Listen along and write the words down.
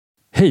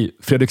Hej,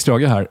 Fredrik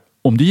Strage här.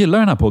 Om du gillar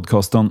den här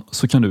podcasten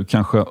så kan du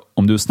kanske,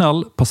 om du är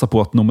snäll, passa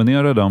på att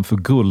nominera den för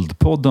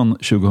Guldpodden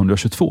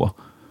 2022.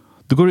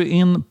 Då går du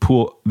in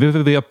på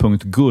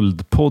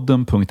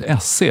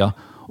www.guldpodden.se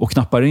och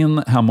knappar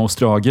in Hemma hos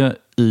Strage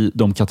i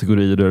de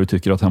kategorier där du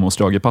tycker att Hemma hos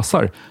Strage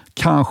passar.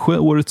 Kanske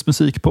årets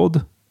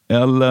musikpodd,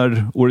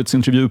 eller årets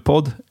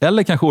intervjupodd,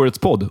 eller kanske årets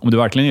podd om du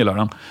verkligen gillar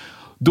den.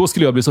 Då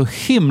skulle jag bli så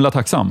himla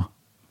tacksam.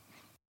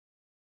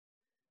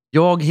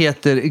 Jag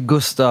heter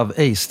Gustav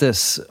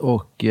Eistes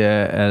och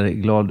är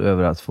glad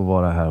över att få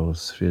vara här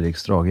hos Fredrik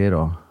Strage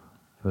idag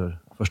för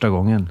första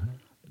gången.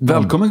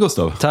 Välkommen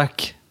Gustav.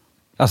 Tack.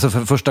 Alltså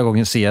för första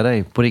gången ser jag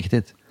dig på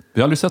riktigt.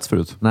 Vi har aldrig setts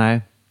förut.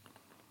 Nej.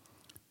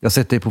 Jag har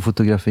sett dig på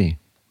fotografi.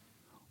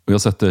 Och jag har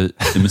sett dig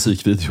i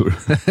musikvideor.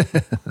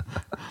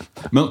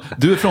 Men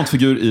du är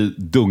frontfigur i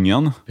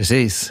Dungen.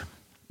 Precis.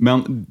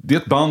 Men det är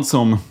ett band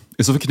som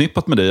är så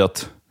förknippat med dig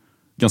att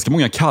ganska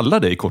många kallar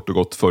dig kort och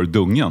gott för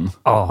Dungen.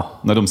 Ja.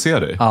 När de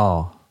ser dig.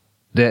 Ja.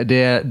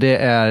 Det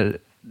är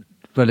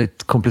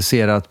väldigt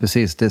komplicerat.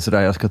 Precis. Det är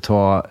sådär, jag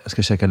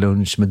ska käka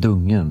lunch med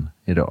Dungen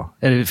idag.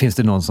 Eller finns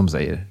det någon som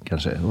säger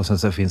kanske. Och sen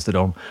så finns det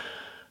de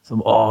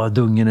som,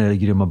 Dungen är det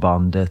grymma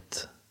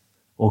bandet.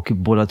 Och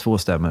båda två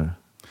stämmer.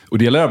 Och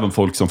det gäller även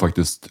folk som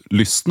faktiskt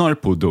lyssnar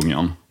på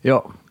Dungen.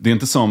 Ja. Det är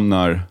inte som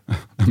när,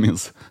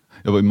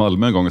 jag var i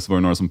Malmö en gång och så var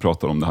det några som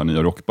pratade om det här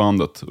nya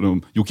rockbandet. Och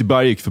Jocke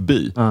Berg gick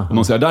förbi. Och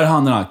de säger, där är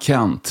han den här,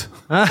 Kent.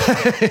 Men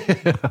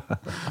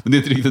det är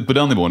inte riktigt på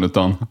den nivån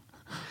utan...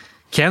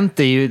 Kent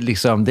är ju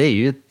liksom, det är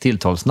ju ett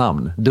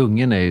tilltalsnamn.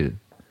 Dungen är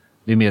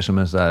ju mer som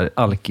en sån här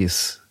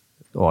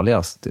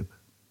alkis-alias typ.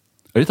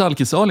 Är det ett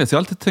alkis-alias? Jag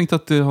har alltid tänkt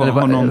att det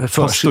har någon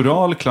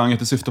pastoral klang, att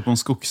det syftar på en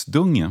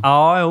skogsdunge.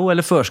 Ja,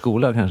 eller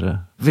förskola kanske.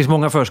 Det finns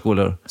många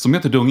förskolor. Som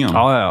heter Dungen?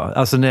 Ja.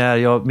 Alltså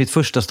mitt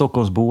första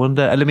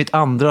Stockholmsboende, eller mitt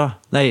andra,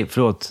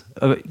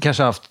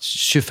 kanske haft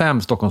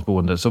 25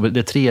 Stockholmsboende. Så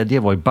det tredje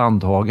var i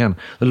Bandhagen.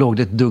 Då låg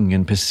det ett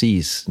Dungen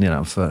precis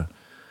nedanför.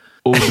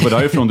 Och det var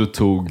därifrån du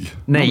tog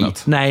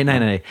namnet?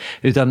 Nej.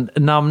 Utan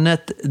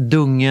namnet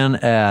Dungen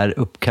är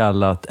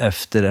uppkallat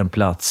efter en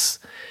plats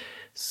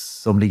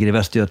som ligger i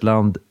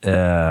Västergötland.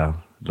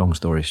 Long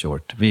story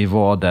short. Vi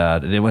var där.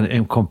 Det var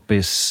en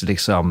kompis,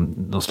 liksom,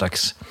 någon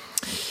slags...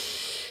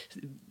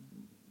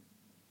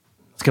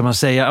 Ska man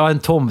säga? Ja, en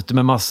tomt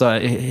med massa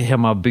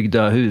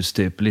hemmabyggda hus,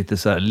 typ.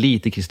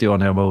 Lite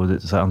Christiania. Jag var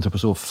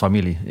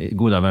antroposof-familj.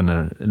 Goda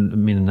vänner.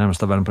 Min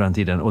närmsta vän på den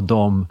tiden. Och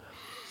de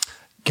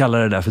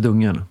kallade det där för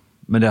Dungen.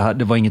 Men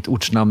det var inget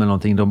ortsnamn eller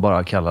någonting. De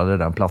bara kallade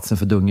den platsen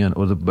för Dungen.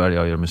 Och då började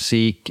jag göra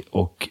musik.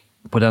 Och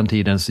på den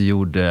tiden så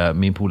gjorde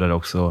min polare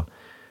också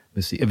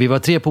musik. Vi var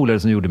 3 polare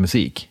som gjorde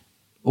musik.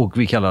 Och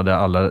vi kallade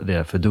alla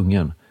det för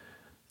Dungen.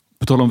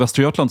 På tal om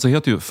Västergötland så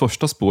heter ju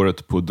första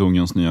spåret på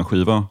Dungens nya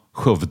skiva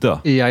Skövde.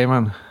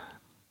 Jajamän.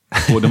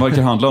 Och den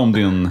verkar handla om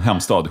din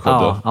hemstad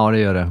Skövde. Ja, det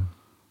gör det.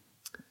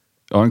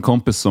 Jag har en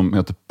kompis som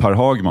heter Per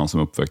Hagman som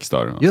är uppväxt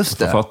där. Just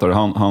det. Författare.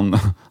 Han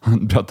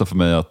berättar för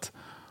mig att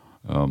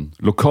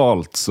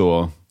lokalt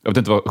så... Jag vet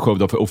inte vad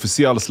Skövde har för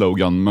officiell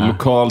slogan, men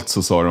lokalt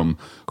så sa de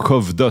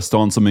Skövde,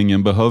 stan som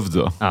ingen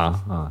behövde.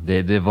 Ja,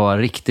 det var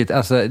riktigt.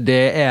 Alltså,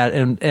 det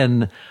är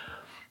en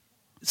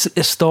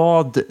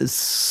stad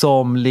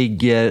som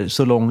ligger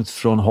så långt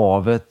från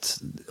havet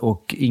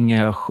och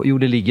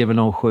det ligger väl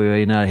någon sjö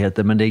i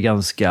närheten, men det är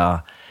ganska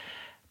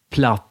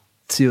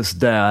platt just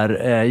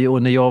där.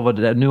 Och när jag var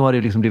där, nu har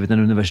det liksom blivit en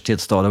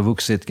universitetsstad och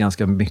vuxit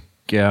ganska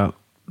mycket.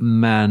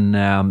 Men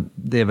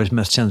det är väl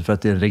mest känt för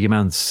att det är en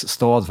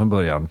regementsstad från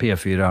början.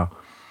 P4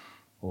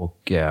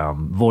 och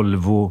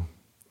Volvo.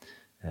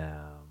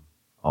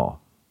 Ja.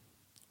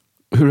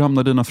 Hur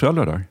hamnade dina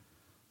föräldrar där?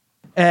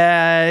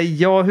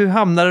 Hur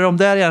hamnade de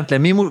där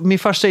egentligen? Min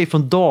farsa är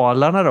från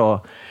Dalarna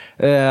då.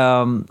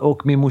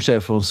 Och min morsa är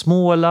från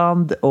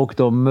Småland. Och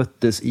de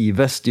möttes i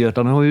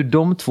Västergötland. Och hur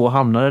de två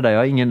hamnade där, jag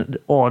har ingen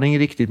aning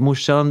riktigt.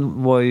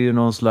 Morsan var ju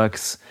någon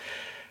slags...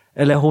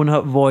 Eller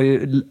hon var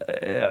ju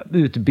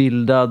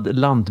utbildad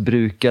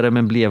lantbrukare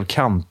men blev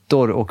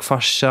kantor. Och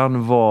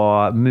farsan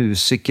var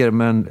musiker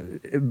men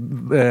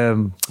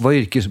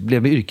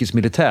blev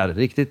yrkesmilitär.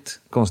 Riktigt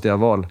konstiga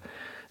val.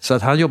 Så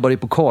att han jobbade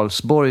på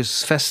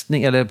Karlsborgs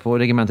fästning, eller på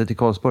regementet i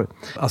Karlsborg.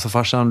 Alltså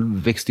farsan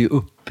växte ju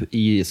upp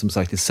i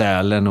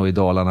Sälen och i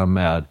Dalarna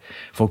med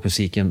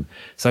folkmusiken.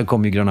 Sen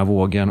kom ju Gröna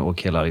vågen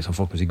och hela liksom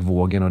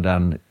folkmusikvågen, och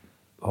den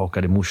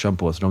hakade morsan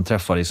på. Så de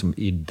träffade liksom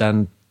i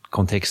den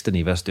kontexten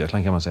i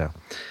Västergötland, kan man säga.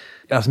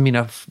 Alltså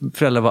mina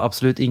föräldrar var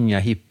absolut inga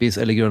hippies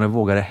eller gröna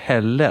vågare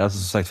heller. Alltså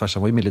som sagt,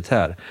 farsan var ju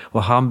militär.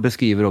 Och han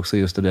beskriver också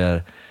just det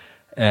där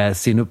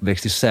sin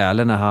uppväxt i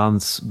Sälen när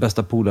hans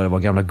bästa polare var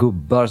gamla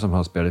gubbar som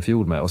han spelade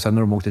fiol med. Och sen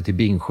när de åkte till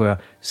Bingsjö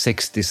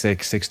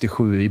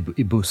 66-67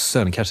 i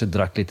bussen, kanske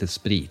drack lite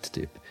sprit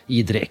typ,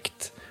 i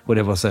dräkt. Och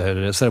det var så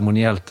här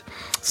ceremoniellt.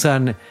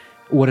 Sen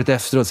året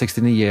efter,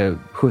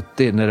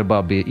 69-70, när det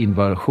bara blev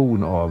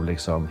invasion av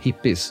liksom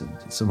hippies,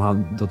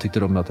 då tyckte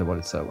de att det var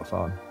lite så här, vad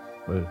fan,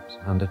 vad är det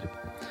som hände typ.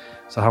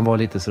 Så han var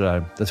lite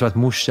sådär, jag tror att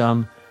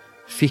morsan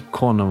fick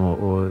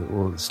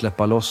honom att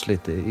släppa loss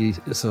lite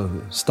så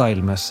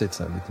stylmässigt,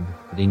 så här, lite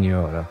ring i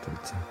örat.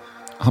 Lite.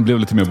 Han blev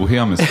lite mer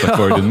bohemisk tack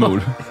vare din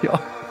mor. Ja.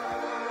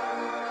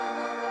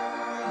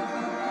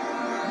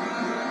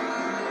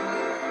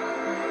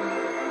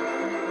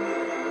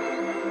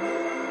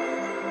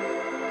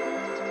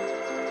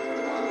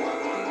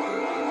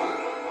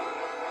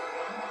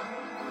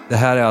 Det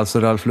här är alltså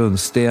Ralf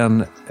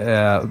Lundsten.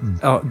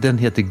 Den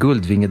heter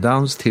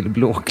Guldvingedans till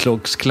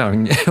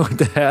blåklocksklang. Och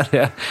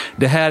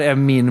det här är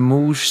min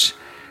mors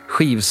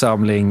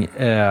skivsamling.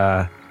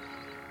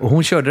 Och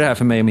hon körde det här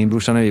för mig och min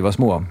brorsa när vi var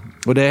små.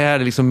 Och det här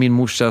är liksom min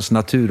morsas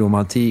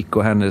naturromantik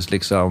och hennes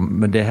liksom...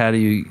 Men det här är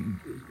ju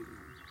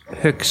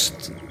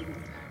högst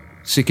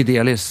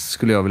psykedeliskt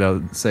skulle jag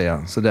vilja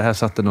säga. Så det här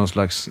satte någon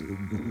slags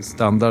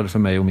standard för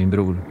mig och min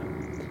bror.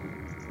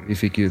 Vi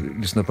fick ju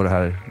lyssna på det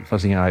här. Det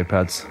fanns inga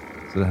iPads.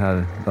 Så det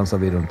här dansar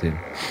vi runt till.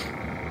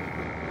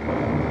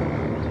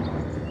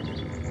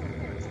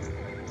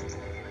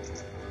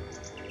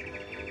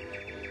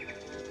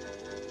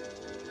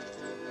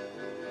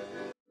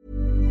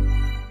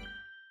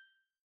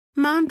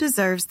 Mom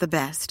deserves the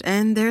best,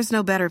 and there's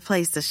no better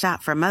place to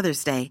shop for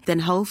Mother's Day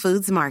than Whole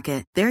Foods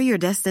Market. They're your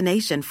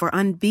destination for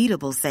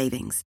unbeatable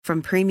savings,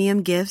 from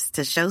premium gifts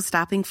to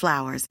show-stopping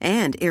flowers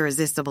and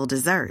irresistible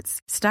desserts.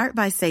 Start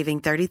by saving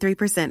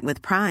 33%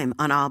 with Prime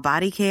on all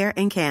body care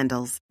and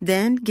candles.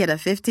 Then get a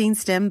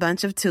 15-stem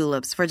bunch of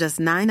tulips for just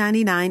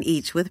 $9.99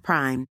 each with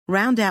Prime.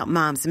 Round out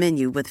Mom's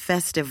menu with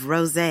festive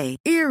rosé,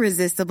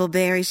 irresistible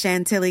berry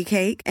chantilly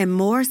cake, and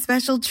more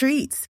special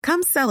treats.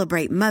 Come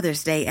celebrate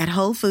Mother's Day at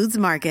Whole Foods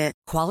Market.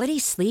 Quality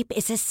sleep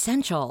is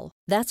essential.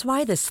 That's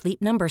why the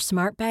Sleep Number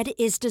Smart Bed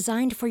is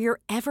designed for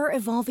your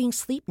ever-evolving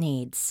sleep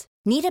needs.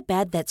 Need a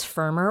bed that's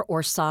firmer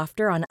or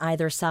softer on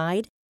either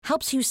side?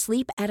 Helps you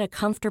sleep at a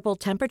comfortable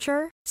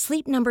temperature?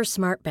 Sleep Number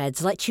Smart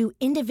Beds let you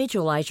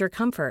individualize your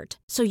comfort,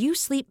 so you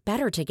sleep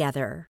better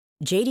together.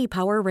 JD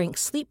Power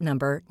ranks Sleep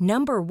Number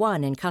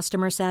 #1 in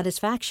customer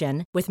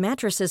satisfaction with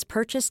mattresses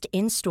purchased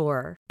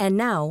in-store. And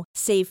now,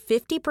 save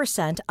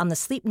 50% on the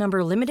Sleep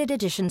Number Limited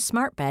Edition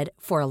Smart Bed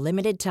for a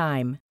limited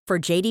time.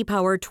 For JD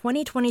Power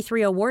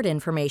 2023 award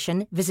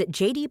information,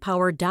 visit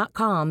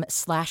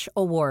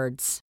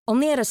jdpower.com/awards.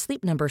 Only at a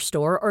Sleep Number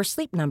store or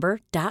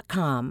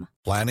sleepnumber.com.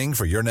 Planning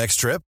for your next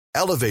trip?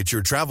 Elevate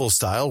your travel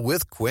style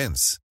with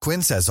Quince.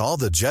 Quince has all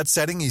the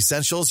jet-setting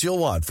essentials you'll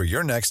want for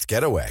your next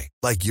getaway,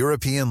 like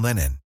European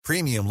linen,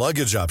 premium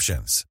luggage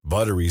options,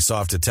 buttery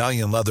soft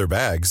Italian leather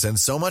bags, and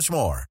so much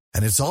more.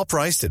 And it's all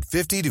priced at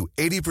 50 to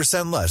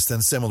 80% less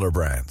than similar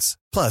brands.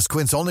 Plus,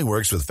 Quince only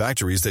works with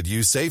factories that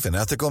use safe and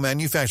ethical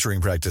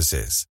manufacturing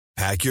practices.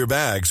 Pack your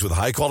bags with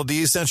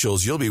high-quality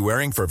essentials you'll be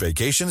wearing for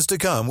vacations to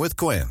come with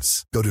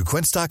Quince. Go to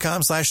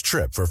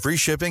quince.com/trip for free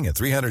shipping and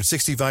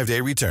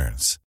 365-day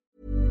returns.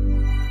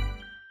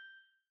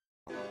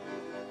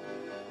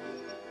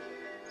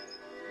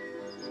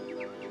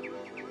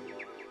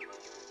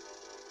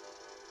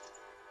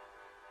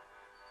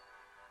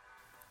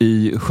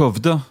 I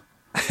Skövde,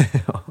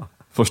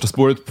 första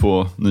spåret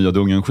på nya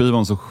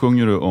Dungen-skivan, så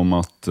sjunger du om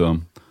att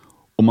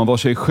om man var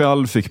sig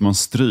själv fick man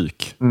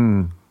stryk.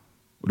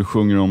 Och du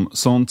sjunger om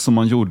sånt som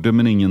man gjorde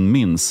men ingen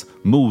minns.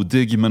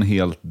 Modig men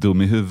helt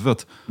dum i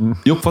huvudet.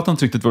 Jag uppfattar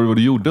inte riktigt vad det var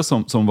du gjorde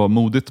som var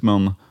modigt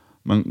men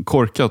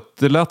korkat.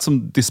 Det lät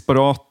som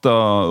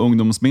disparata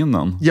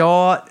ungdomsminnen.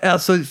 Ja,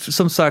 alltså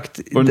som sagt...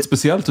 Var det något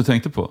speciellt du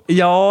tänkte på?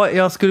 Ja,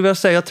 jag skulle vilja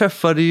säga, jag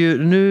träffade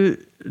ju nu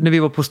när vi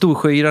var på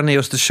Storsjöyran i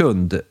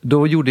Östersund.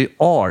 Då gjorde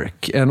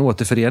ARK en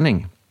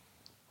återförening.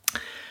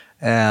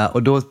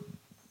 Och då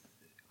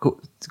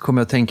kom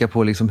jag att tänka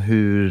på liksom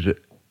hur...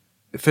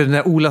 För den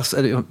här Olas...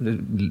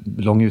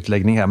 Lång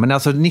utläggning här. Men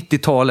alltså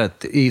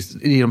 90-talet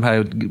i de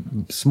här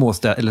små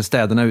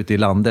städerna ute i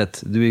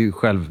landet. Du är ju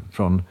själv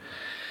från...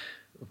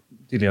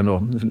 Tydligen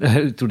då.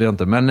 Trodde jag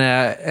inte.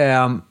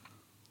 Men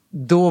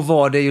då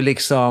var det ju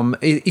liksom...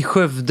 I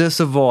Skövde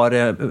så var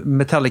det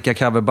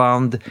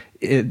Metallica-coverband.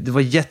 Det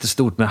var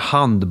jättestort med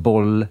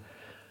handboll.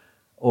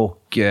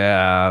 Och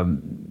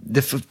det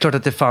är klart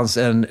att det fanns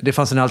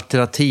en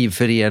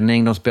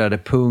alternativförening. De spelade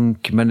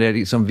punk. Men det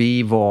liksom,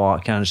 vi var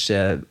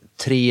kanske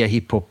 3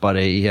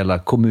 hiphoppare i hela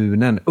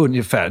kommunen.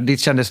 Ungefär. Det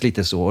kändes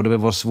lite så. Och det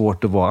var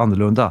svårt att vara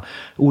annorlunda.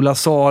 Ola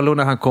Salo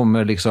när han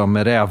kommer liksom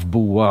med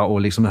rävboa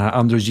och liksom den här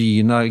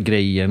androgyna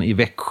grejen i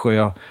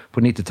Växjö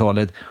på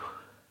 90-talet.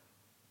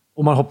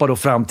 Och man hoppar då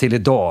fram till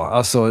idag.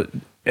 Alltså...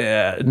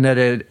 när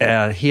det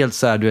är helt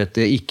så här, du vet,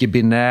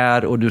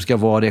 icke-binär och du ska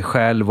vara dig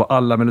själv och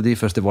alla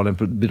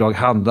Melodifestivalen-bidrag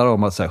handlar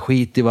om att så här,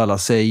 skit i vad alla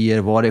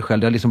säger, var dig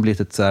själv. Det har liksom blivit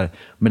ett så här,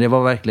 men det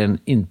var verkligen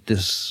inte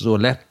så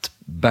lätt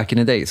back in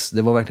the days.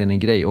 Det var verkligen en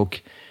grej och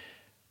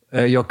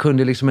jag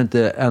kunde liksom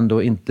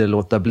inte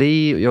låta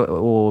bli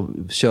och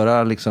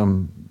köra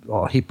liksom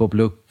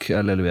hiphop-look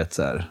eller du vet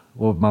så här.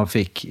 Och man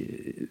fick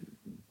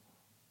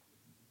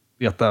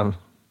veta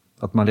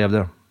att man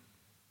levde.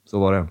 Så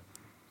var det.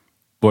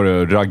 Var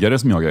det raggare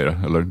som jagade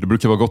er? Eller? Det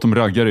brukar vara gott om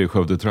raggare i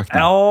Skövde-trakten.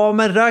 Ja,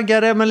 men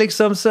raggare, men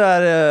liksom så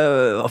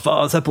här... vad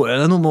fan, så här på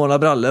det. En normala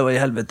brallor, vad i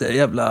helvete,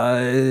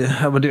 jävla...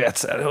 ja, men du vet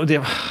så här. Och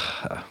det...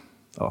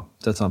 Ja,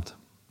 tröttsamt.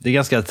 Det är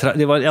ganska...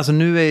 alltså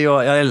nu är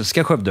jag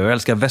älskar Skövde, jag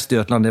älskar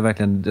Västergötland. Det är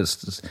verkligen...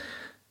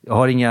 Jag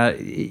har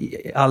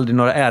aldrig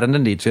några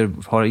ärenden dit, för jag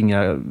har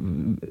inga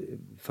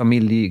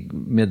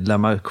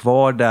familjemedlemmar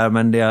kvar där,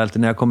 men det är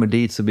alltid när jag kommer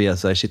dit så blir jag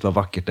så här, shit vad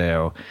vackert det är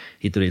och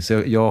hit och dit.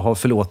 Så jag har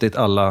förlåtit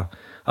alla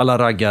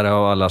raggare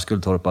och alla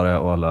skuldtorpare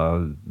och alla...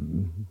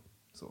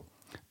 Så.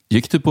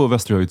 Gick du på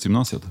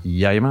Västerhöjdsgymnasiet?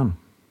 Jajamän.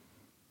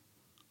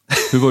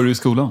 Hur var du i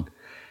skolan?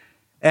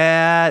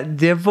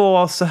 Det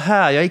var så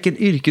här, jag gick en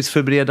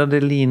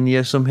yrkesförberedande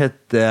linje som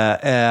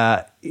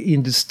hette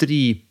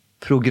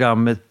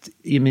industriprogrammet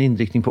i min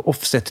inriktning på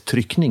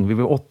offset-tryckning. Vi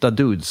var 8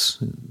 dudes.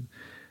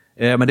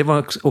 Men det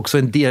var också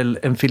en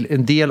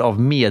del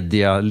av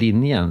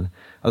medialinjen.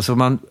 Alltså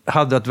man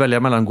hade att välja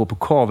mellan att gå på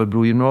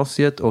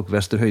Kavelbrogymnasiet och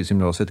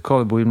Västerhöjdsgymnasiet.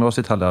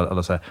 Kavelbrogymnasiet hade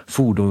alla så här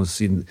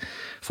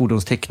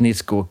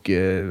fordonsteknisk och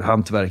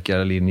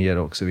hantverkarlinjer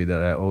och så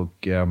vidare.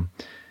 Och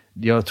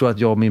jag tror att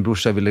jag och min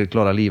brorsa ville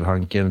klara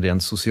livhanken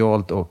rent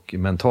socialt och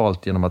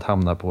mentalt genom att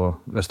hamna på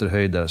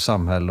Västerhöjd, där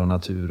samhälle och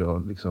natur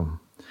och liksom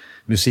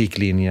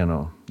musiklinjen.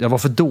 Och jag var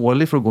för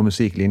dålig för att gå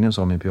musiklinjen,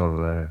 sa min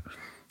pianolärare.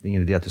 Det är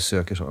ingen idé att du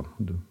söker, så.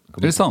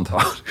 Är det sant?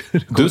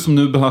 Du som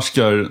nu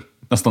behärskar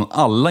nästan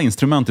alla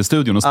instrument i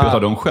studion och spelar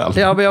dem själv.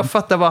 Ja, men jag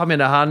fattar vad han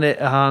menar.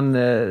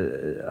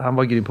 Han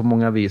var grym på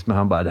många vis, men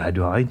han bara, nej,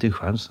 du har inte en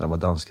chans. Han var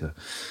dansk.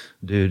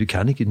 Du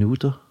kan inte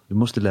noter. Du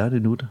måste lära dig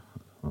noter.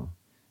 Ja.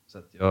 Så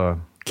att jag...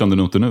 Kan du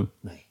noter nu?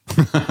 Nej.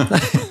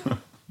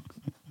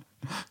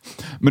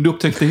 Men du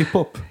upptäckte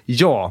hiphop?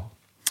 Ja.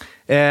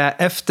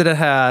 Efter det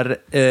här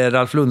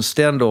Ralf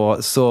Lundsten då,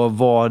 så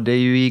var det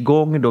ju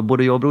igång då.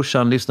 Både jag och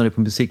brorsan lyssnade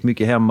på musik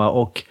mycket hemma,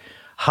 och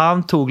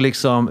han tog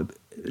liksom... Är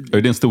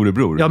det din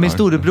storebror? Ja, min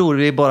storebror.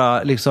 Det är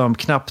bara liksom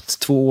knappt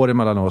 2 år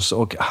emellan oss,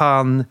 och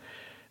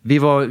vi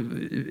var...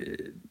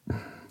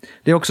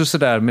 Det är också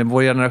sådär med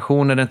vår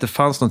generation, när det inte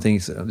fanns någonting,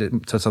 det är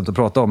tröttsamt att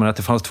prata om, men att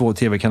det fanns 2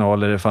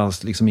 tv-kanaler, det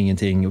fanns liksom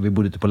ingenting, och vi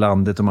bodde ute på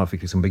landet och man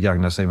fick liksom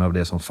begagna sig av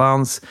det som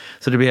fanns.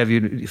 Så det blev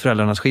ju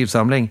föräldrarnas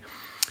skivsamling.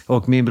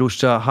 Och min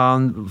brorsa,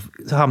 han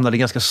hamnade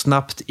ganska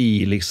snabbt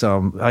i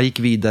liksom, han gick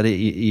vidare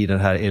i den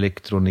här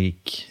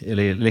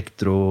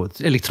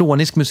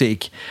elektronisk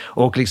musik,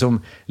 och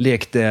liksom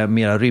lekte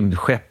mera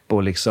rymdskepp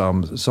och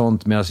liksom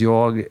sånt, medan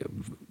jag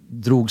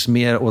drogs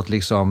mer åt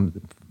liksom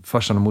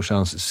farsan och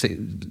morsans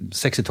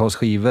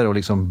 60-talsskivor och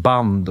liksom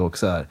band och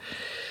så här.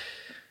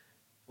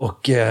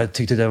 Och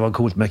tyckte det var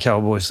coolt med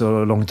cowboys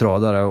och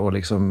långtradare och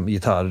liksom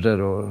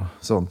gitarrer och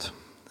sånt.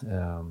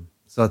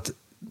 Så att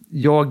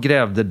jag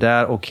grävde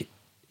där och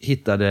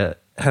hittade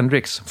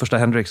första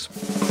Hendrix.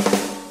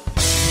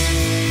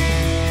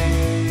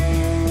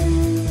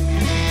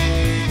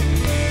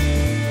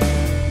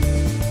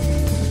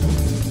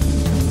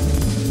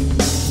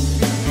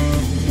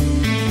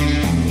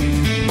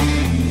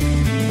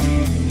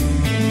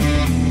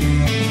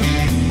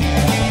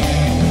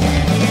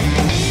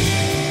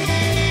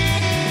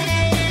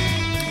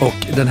 Och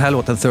den här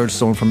låten, Third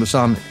Song from the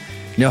Sun,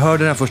 när jag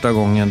hörde den första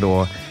gången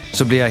då,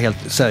 så blev jag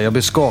helt så här, jag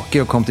blev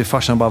skakig och kom till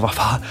farsan och bara, vad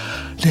fan,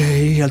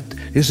 det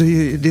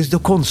är så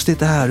konstigt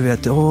det här, du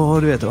vet.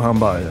 Och han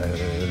bara,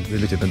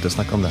 ville typ inte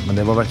snacka om det, men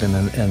det var verkligen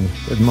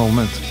ett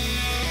moment.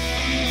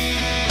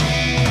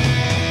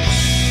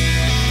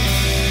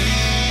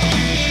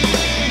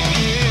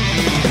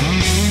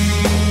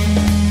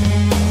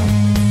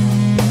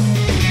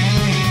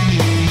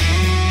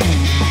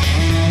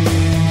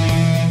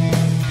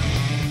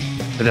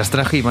 Resten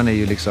av skivan är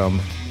ju liksom,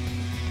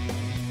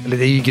 eller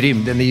det är ju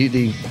grym, det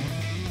är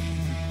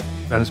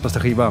världens bästa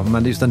skiva,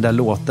 men det är just den där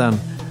låten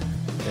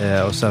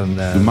och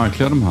sen... Du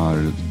märkliga de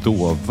här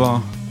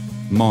dova,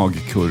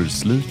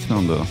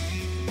 magkursliknande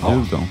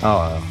ljuden.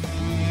 Ja.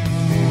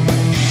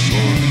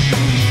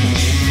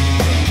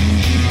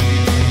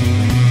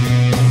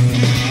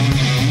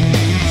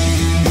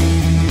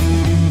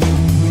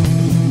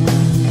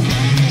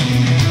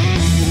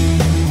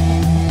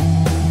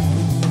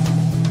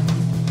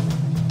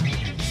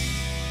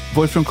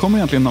 Varifrån kommer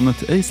egentligen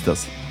namnet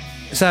Aestas?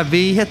 Så här,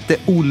 vi hette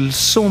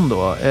Olsson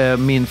då,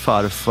 min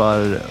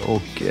farfar,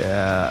 och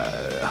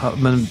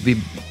men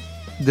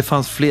det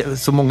fanns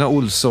så många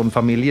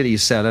Olsson-familjer i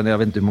Sälen. Jag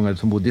vet inte hur många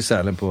som bodde i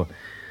Sälen på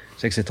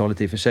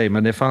 60-talet i och för sig,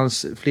 men det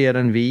fanns fler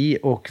än vi,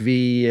 och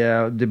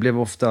det blev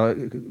ofta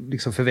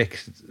liksom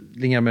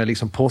förväxlingar med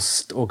liksom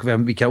post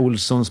och vilka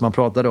Olsson som man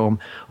pratade om.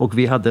 Och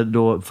vi hade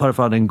då,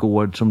 farfar hade en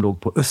gård som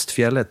låg på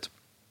Östfjället,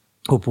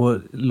 och på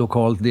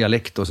lokal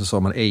dialekt då så sa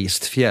man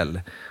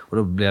Eistfjäll. Och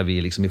då blev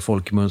vi liksom, i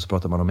folkmun så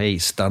pratade man om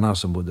Eistarna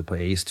som bodde på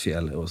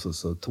Eistfjäll. Och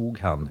så tog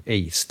han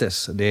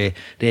Eistes. Det är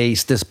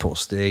Eistes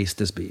post, det är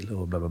Eistes bil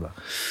och bla bla bla.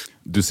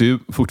 Du ser ju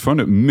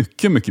fortfarande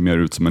mycket, mycket mer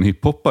ut som en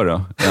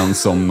hiphoppare än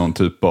som någon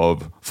typ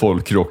av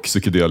folkrock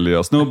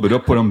psykedelia snubbe. Du har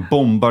på en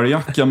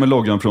bombarjacka med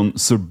loggan från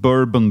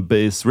Suburban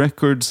Bass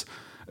Records,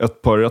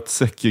 ett par rätt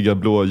säckiga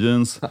blå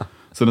jeans,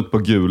 sen ett par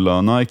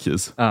gula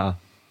Nikes. Ja.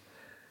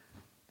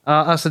 Ja,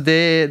 alltså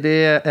det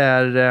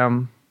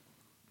är...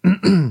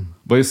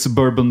 Vad är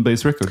Suburban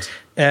Bass Records?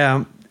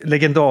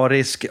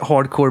 Legendarisk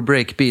hardcore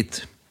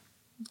breakbeat.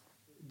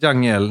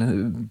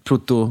 Jungle,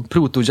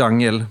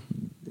 proto-jungle.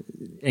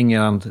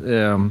 England.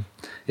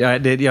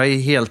 Jag är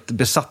helt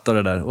besatt av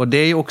det där. Och det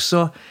är ju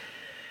också...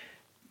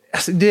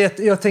 Alltså,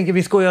 jag tänker,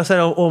 vi skojar så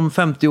här om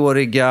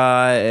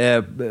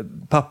 50-åriga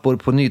pappor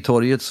på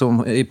Nytorget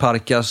i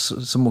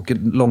Parkas som åker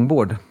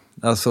longboard.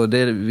 Alltså det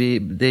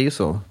är ju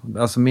så.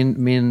 Alltså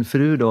min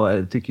fru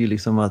då tycker ju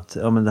liksom att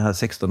men det här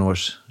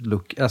 16-års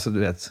look, alltså du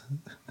vet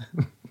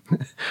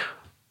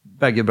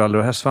baggybrallor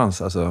och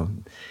hästsvans, alltså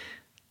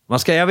man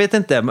ska, jag vet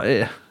inte,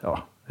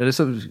 eller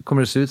så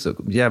kommer det se ut så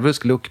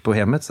djävulsk look på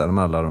hemmet så här,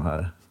 med alla de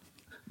här.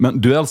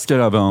 Men du älskar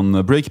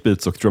även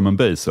breakbeats och drum and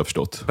bass, jag har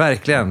förstått.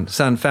 Verkligen.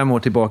 Sen 5 år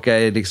tillbaka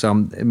är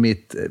liksom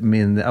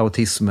min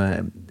autism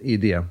i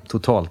det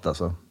totalt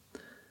alltså.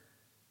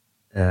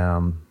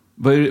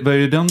 Vad är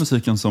det den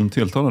musiken som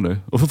tilltalar dig?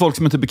 Och för folk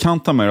som inte är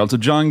bekanta med det, alltså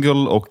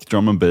jungle och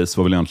drum and bass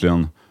var väl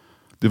egentligen,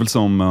 det är väl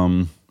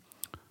som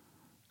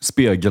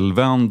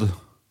spegelvänd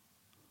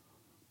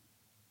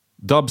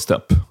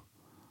dubstep.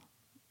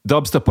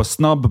 Dubstep har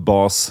snabb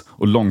bas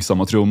och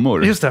långsamma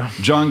trummor. Just det.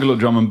 Jungle och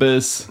drum and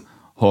bass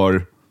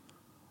har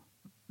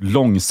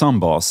långsam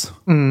bas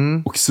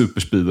och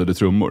superspeedade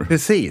trummor.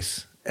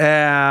 Precis.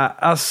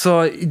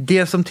 Alltså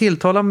det som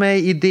tilltalar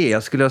mig i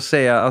det skulle jag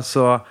säga,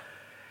 alltså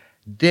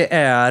det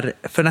är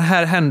för den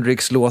här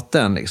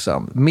Hendrix-låten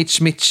liksom,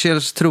 Mitch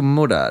Mitchells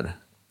trummor där,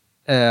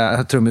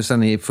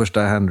 trummisen i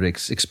första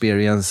Hendrix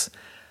Experience,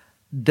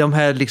 de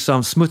här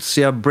liksom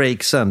smutsiga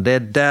breaksen, det är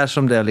där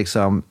som det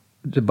liksom,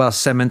 det bara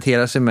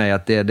cementerar sig med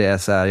att det är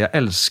så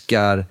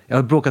här, jag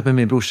har bråkat med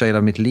min brorsa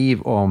hela mitt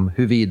liv om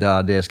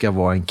huruvida det ska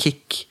vara en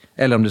kick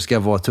eller om det ska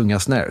vara tunga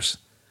snares.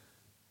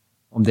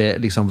 Om det är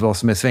liksom vad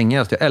som är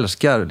svängigast. Jag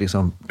älskar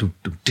liksom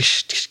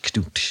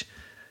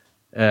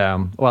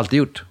och alltid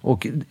gjort.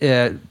 Och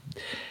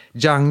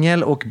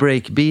jungle och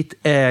breakbeat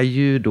är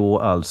ju då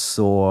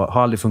alltså,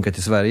 har aldrig funkat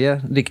i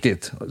Sverige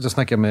riktigt. Så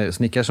snackar jag med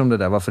Snickars om det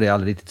där, varför det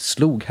aldrig riktigt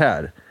slog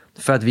här.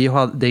 För att vi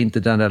hade inte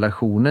den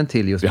relationen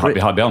till just... Vi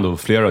hade ändå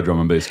flera drum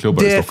and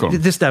bass-klubbar i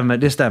Stockholm.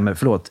 Det stämmer,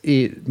 förlåt.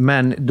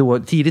 Men då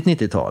tidigt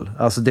 90-tal,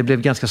 alltså det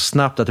blev ganska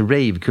snabbt att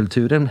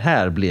rave-kulturen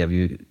här blev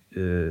ju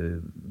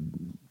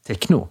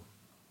techno.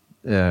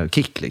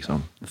 Kick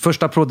liksom.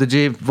 Första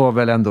Prodigy var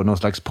väl ändå någon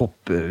slags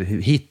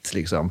pop-hit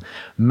liksom.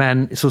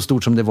 Men så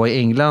stort som det var i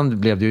England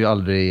blev det ju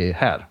aldrig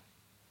här.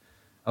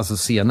 Alltså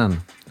scenen.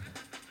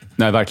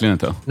 Nej, verkligen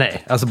inte.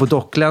 Nej, alltså på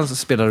Docklands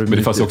spelar du... Men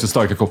det fanns ju också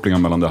starka kopplingar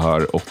mellan det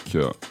här och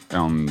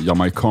en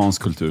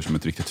jamaikansk kultur som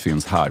inte riktigt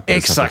finns här. På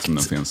det sättet som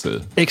den finns i.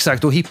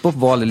 Exakt, och hiphop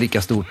var aldrig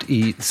lika stort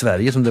i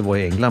Sverige som det var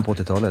i England på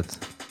 80-talet.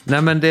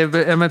 Nej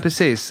men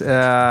precis.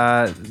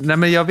 Nej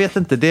men jag vet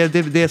inte. Det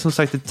är som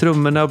sagt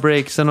trummorna och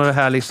breaksen och det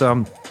här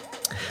liksom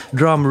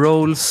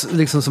drumrolls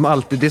liksom som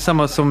alltid. Det är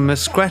samma som med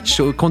scratch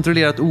och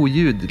kontrollerat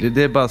oljud.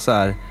 Det är bara så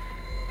här,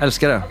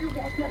 älskar det.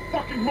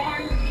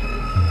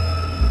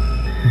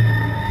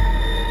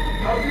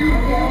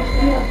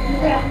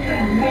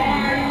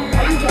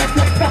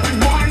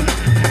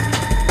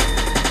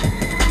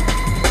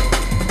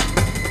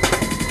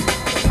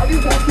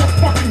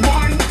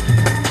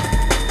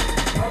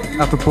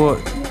 Apropå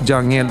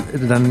jungle,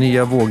 den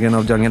nya vågen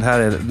av jungle här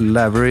är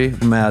Lavery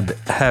med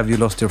Have You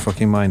Lost Your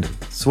Fucking Mind.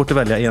 Svårt att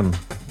välja en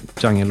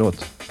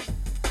jungle-låt.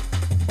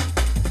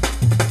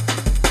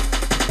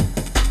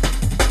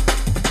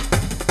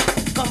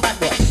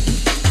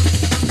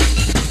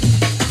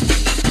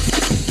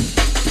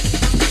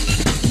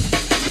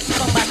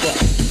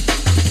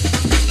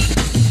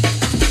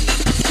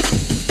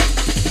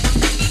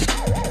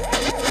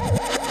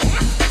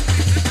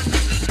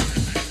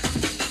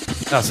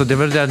 Alltså det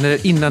var det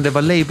där innan det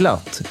var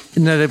lablat.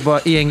 När det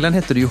var, i England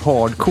hette det ju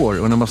hardcore.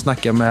 Och när man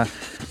snackar med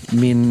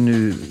min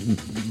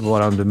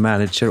nuvarande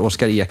manager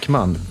Oskar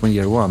Ekman från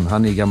Year One.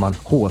 Han är gammal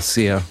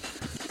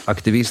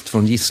HC-aktivist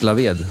från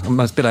Gislaved. Om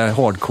man spelar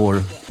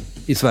hardcore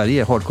i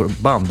Sverige,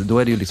 hardcore-band, då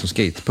är det ju liksom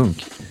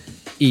skatepunk.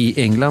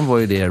 I England var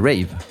ju det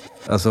rave.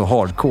 Alltså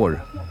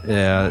hardcore.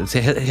 Så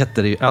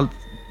hette det ju, allt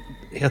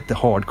hette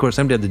hardcore.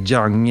 Sen blev det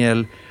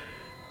jungle,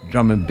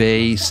 drum and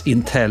bass,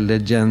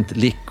 intelligent,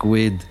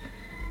 liquid...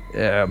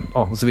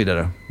 och så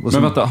vidare. Och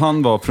men vänta,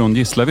 han var från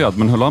Gislaved,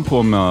 men höll han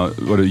på med,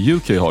 var det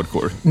UK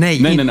hardcore?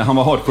 Nej, han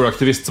var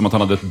hardcore-aktivist som att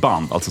han hade ett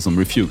band, alltså som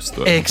Refused.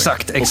 Då,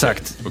 exakt.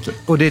 Okay.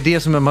 Och det är det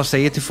som man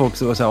säger till folk.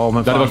 Så här,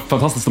 men det hade varit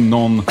fantastiskt om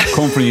någon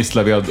kom från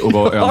Gislaved och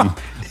var en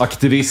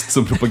aktivist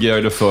som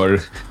propagerade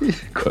för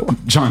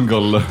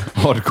jungle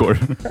hardcore.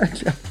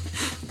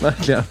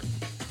 Verkligen.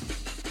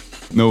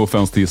 No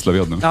offense till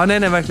Gislaved nu. Ja, nej,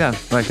 verkligen.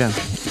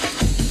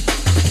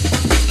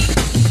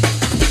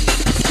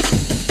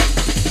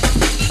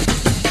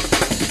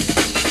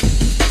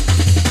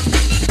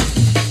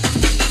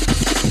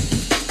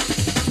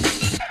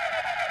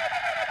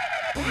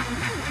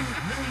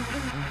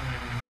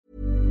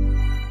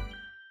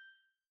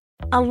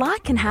 A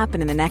lot can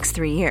happen in the next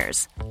 3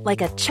 years.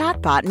 Like a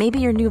chatbot may be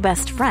your new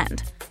best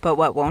friend. But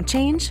what won't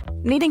change?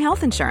 Needing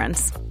health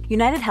insurance.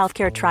 United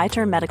Healthcare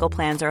Tri-Term Medical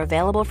Plans are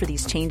available for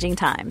these changing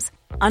times.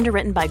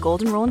 Underwritten by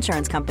Golden Rule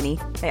Insurance Company,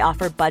 they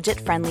offer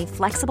budget-friendly,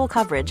 flexible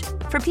coverage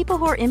for people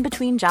who are in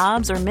between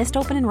jobs or missed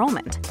open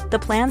enrollment. The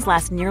plans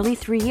last nearly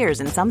 3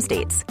 years in some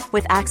states,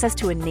 with access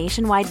to a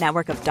nationwide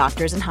network of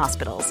doctors and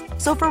hospitals.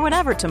 So for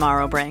whatever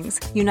tomorrow brings,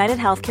 United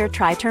Healthcare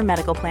Tri-Term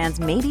Medical Plans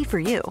may be for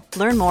you.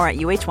 Learn more at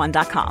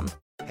uh1.com.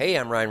 Hey,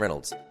 I'm Ryan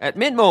Reynolds. At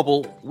Mint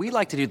Mobile, we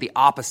like to do the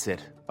opposite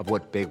of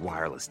what Big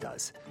Wireless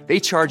does. They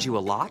charge you a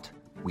lot,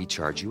 we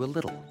charge you a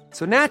little.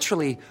 So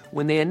naturally,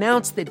 when they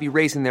announced they'd be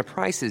raising their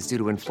prices due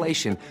to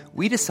inflation,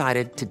 we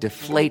decided to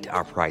deflate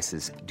our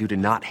prices due to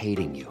not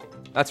hating you.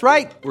 That's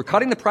right. We're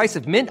cutting the price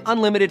of Mint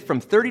Unlimited from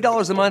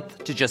 $30 a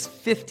month to just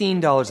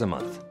 $15 a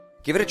month.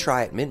 Give it a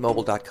try at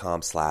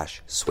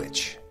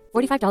mintmobile.com/switch.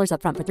 $45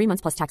 up front for 3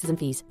 months plus taxes and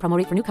fees. Promo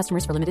rate for new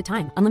customers for limited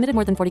time. Unlimited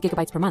more than 40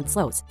 gigabytes per month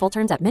slows. Full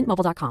terms at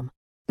mintmobile.com.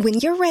 When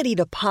you're ready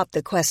to pop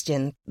the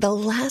question, the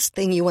last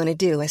thing you want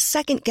to do is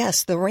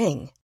second-guess the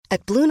ring.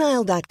 At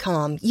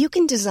BlueNile.com, you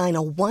can design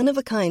a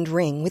one-of-a-kind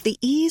ring with the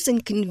ease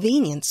and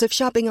convenience of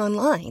shopping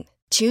online.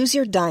 Choose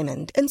your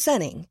diamond and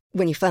setting.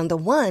 When you find the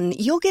one,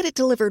 you'll get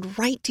it delivered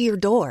right to your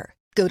door.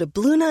 Go to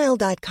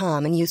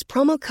BlueNile.com and use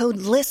promo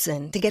code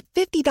LISTEN to get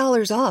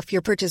 $50 off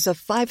your purchase of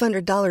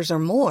 $500 or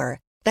more.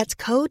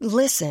 That's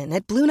code LISTEN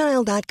at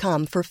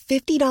BlueNile.com for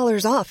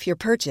 $50 off your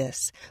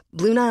purchase.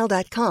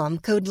 BlueNile.com,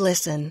 code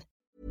LISTEN.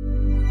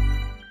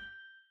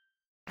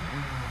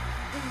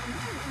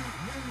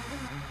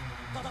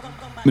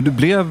 Men du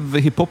blev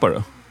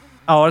hiphoppare?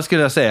 Ja, det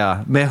skulle jag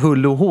säga. Med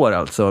hull och hår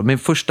alltså. Min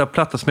första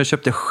platta som jag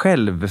köpte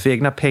själv för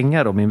egna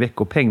pengar då, min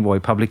veckopeng, var i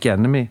Public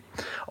Enemy.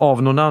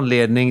 Av någon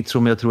anledning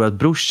jag tror att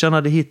brorsan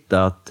hade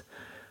hittat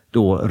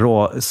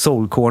då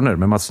Soul Corner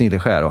med Mats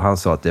Nileskär, och han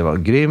sa att det var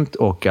grymt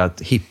och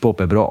att hiphop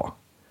är bra.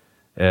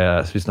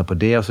 Så lyssnade på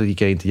det, och så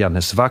gick jag in till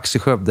Jannes Vax i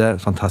Skövde,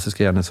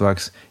 fantastiska Jannes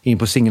Vax, in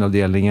på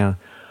singelavdelningen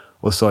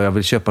och sa jag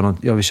vill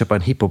köpa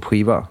en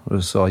hiphop-skiva. Och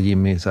då sa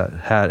Jimmy så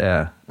här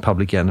är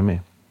Public Enemy.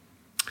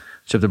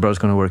 Köpte Brothers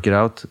Gonna Work It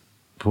Out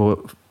på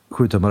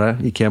 7-tummare,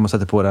 gick hem och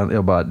satte på den.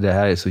 Jag bara, det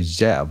här är så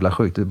jävla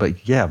sjukt, det är bara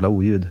jävla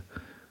oljud.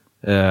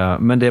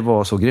 Men det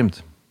var så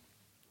grymt.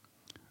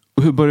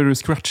 Och hur började du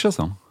scratcha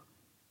sen?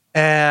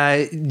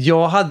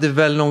 Jag hade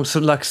väl någon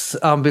slags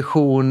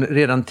ambition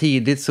redan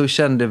tidigt, så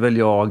kände väl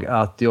jag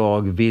att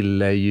jag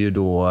ville ju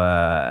då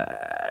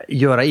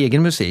göra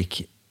egen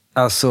musik.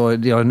 Alltså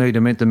jag nöjde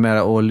mig inte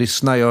med att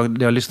lyssna.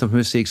 Jag lyssnade på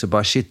musik så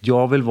bara shit,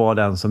 jag vill vara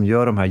den som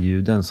gör de här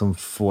ljuden som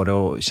får det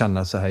att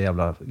kännas så här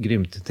jävla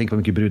grymt. Tänk vad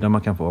mycket brudar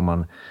man kan få om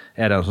man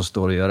är den som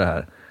står och gör det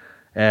här.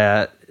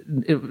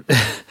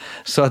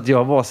 Så att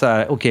jag var så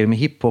här, okej, med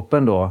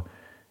hiphopen då.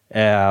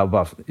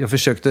 Jag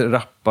försökte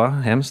rappa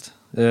hemskt.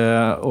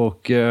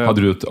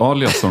 Hade du ett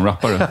alias som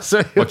rappare?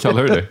 Alltså, vad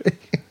kallar du dig?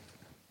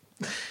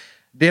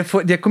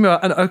 Jag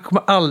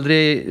kommer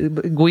aldrig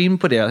gå in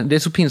på det. Det är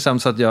så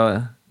pinsamt så att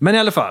jag... Men i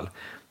alla fall.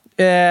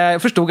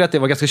 Jag förstod att det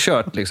var ganska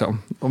kört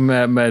liksom. Och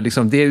med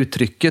liksom det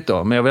uttrycket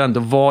då. Men jag vill ändå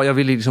vara... Jag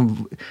vill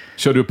liksom...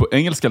 Kör du på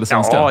engelska eller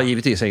svenska? Ja,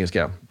 givetvis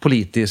engelska.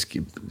 Politisk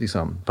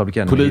liksom, Public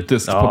Enemy.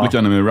 Politisk Public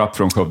Enemy rap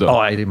från Skövde.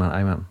 Ja,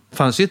 amen. Det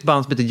fanns ju ett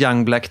band som heter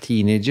Young Black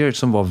Teenager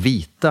som var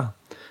vita.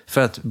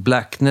 För att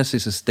blackness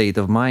is a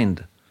state of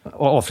mind.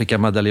 Och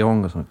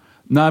Afrika-medaljong och sånt.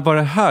 När var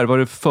det här? Var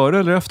det före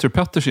eller efter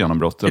Petters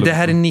genombrott? Eller? Det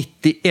här är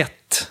 91.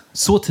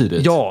 Så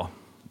tidigt? Ja.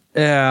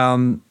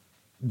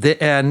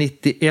 Det är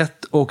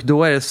 91 och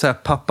då är det så här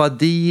Papa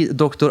D,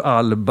 Dr.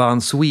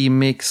 Alban,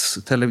 Swemix,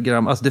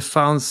 Telegram. Alltså det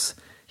fanns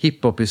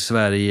hiphop i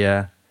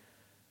Sverige.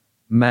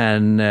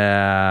 Men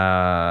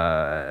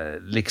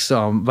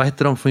liksom, vad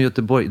heter de från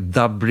Göteborg?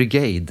 The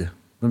Brigade.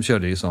 De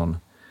körde ju sån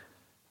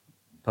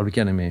Public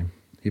Enemy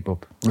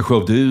hiphop.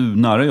 Skövde är ju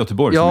nära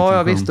Göteborg.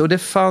 Ja, visst. Och det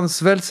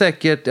fanns väl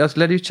säkert... Jag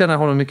lärde ju känna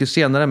honom mycket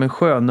senare, men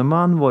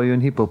Sköneman var ju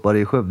en hiphopare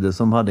i Skövde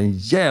som hade en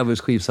jävla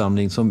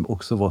skivsamling som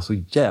också var så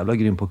jävla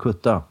grym på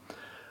kutta.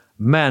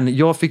 Men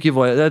jag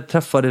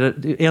träffade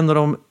en av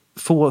de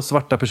få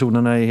svarta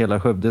personerna i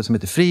hela Skövde som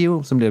heter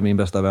Frio, som blev min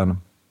bästa vän.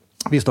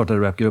 Vi startade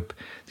en rapgrupp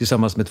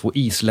tillsammans med 2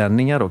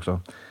 islänningar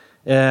också.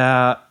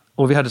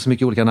 Och vi hade så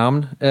mycket olika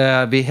namn.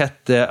 Vi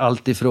hette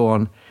allt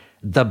ifrån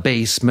The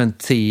Basement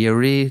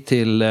Theory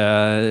till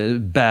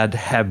Bad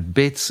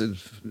Habits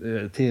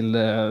till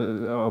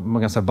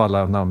många så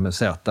balla namn med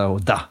Z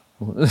och Da.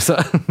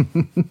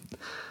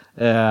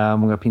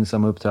 Många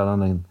pinsamma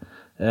uppträdanden.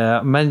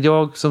 Men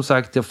jag, som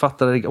sagt, jag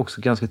fattade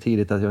också ganska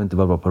tidigt att jag inte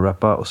var bra på att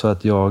rappa, och så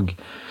att jag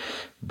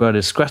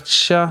började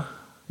scratcha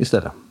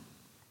istället.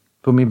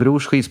 På min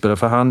brors skivspelare,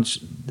 för han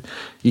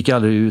gick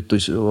aldrig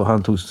ut och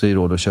han tog sig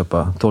råd att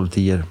köpa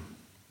 12-10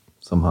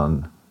 som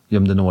han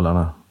gömde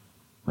nålarna.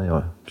 Men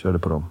jag körde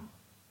på dem.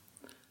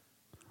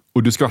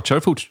 Och du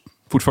scratchar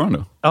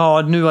fortfarande?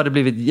 Ja, nu har det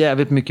blivit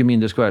jävligt mycket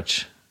mindre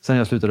scratch. Sen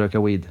jag slutade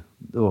röka weed.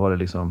 Då har det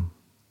liksom...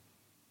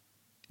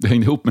 Det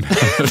hängde ihop med det.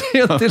 Det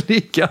är inte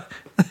lika.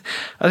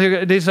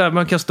 Alltså, det är så här,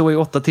 man kan stå i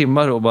 8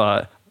 timmar och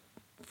bara...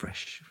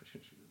 Fresh.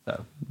 Ja.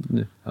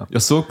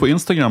 Jag såg på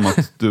Instagram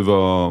att du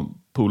var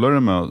polare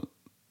med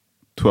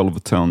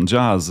 1210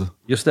 Jazz.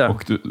 Just det.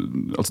 Och du,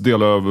 alltså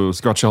delar av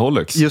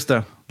Scratchaholics. Just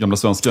det. Gamla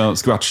svenska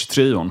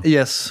Scratch-trion.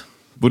 Yes.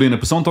 Var du inne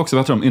på sånt också?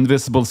 Vad heter de?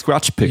 Invisible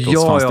Scratch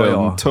Pickles fanns det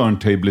en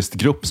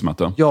turntablist-grupp som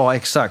hette. Ja,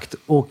 exakt.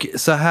 Och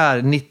så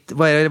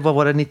här, vad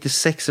var det,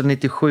 96 eller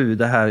 97,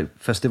 det här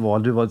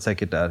festival, du var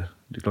säkert där.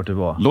 Det är klart du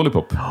var.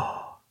 Lollipop.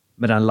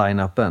 Med den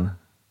line-upen.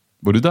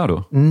 Var du där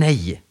då?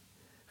 Nej.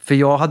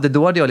 För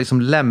då hade jag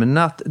liksom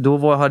lämnat,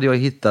 hade jag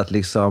hittat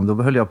liksom,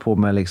 då höll jag på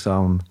med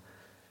liksom,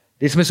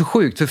 det som är så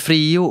sjukt, för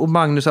Frio och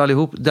Magnus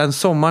allihop, den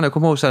sommaren, jag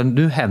kommer ihåg så här,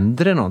 nu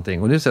händer det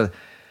någonting. Och nu så här,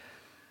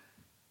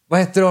 vad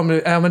heter de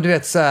nu? Ja, men du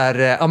vet så här,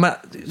 ja, men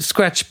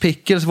Scratch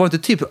Pickles, var det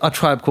inte typ A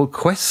Tribe Called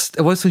Quest?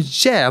 Det var så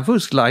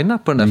jävulsk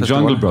line-up på den där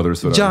festivalen. Jungle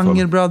Brothers var det.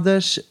 Jungle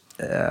Brothers.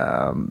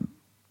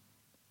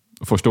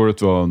 Första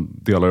året var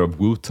delar av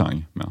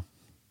Wu-Tang med.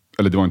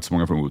 Eller det var inte så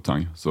många från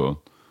Wu-Tang, så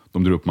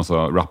de drog upp massa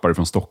rappare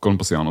från Stockholm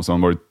på scen, och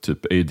sen var det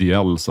typ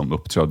ADL som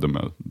uppträdde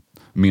med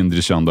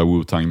mindre kända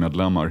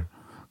Wu-Tang-medlemmar.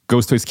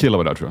 Ghostface Killah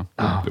var där, tror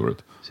jag. Det året.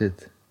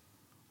 Shit.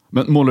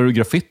 Men målar du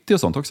graffiti och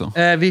sånt också?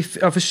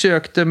 Jag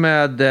försökte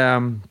med...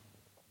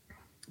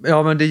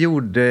 ja, men det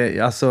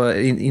gjorde... Alltså,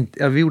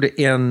 vi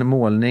gjorde en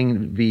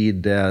målning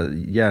vid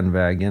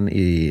järnvägen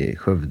i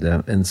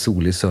Skövde en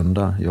solig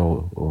söndag.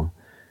 Jag och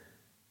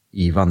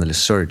Ivan, eller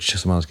Search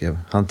som han skrev.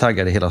 Han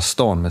taggade hela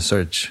stan med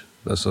Search.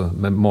 Alltså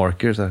med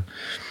markers här.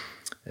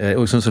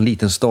 Och som en så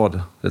liten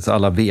stad. Så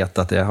alla vet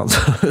att det är han.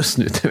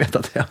 Snuten vet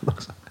att det är han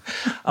också.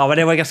 Ja, men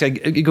det var ganska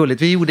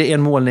gulligt. Vi gjorde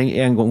en målning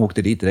en gång och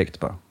åkte dit direkt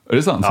bara. Är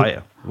det sant? Ja,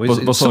 ja.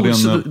 Vad sa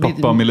din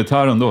pappa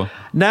militären då?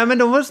 Nej, men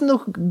de var så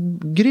nog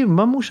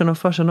grymma, morsan och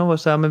farsan. De var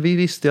så här, men vi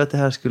visste ju att det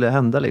här skulle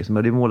hända liksom.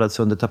 Det målades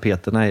under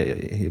tapeterna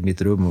i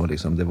mitt rum och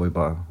liksom, det var ju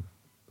bara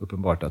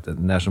uppenbart att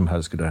när som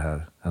helst skulle det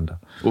här hända.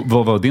 Och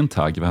vad var din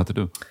tagg? Vad hette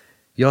du?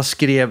 Jag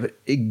skrev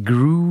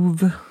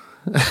groove.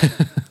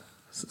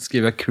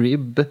 Skrev jag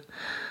crib.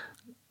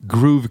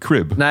 Groove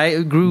Crib?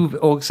 Nej, groove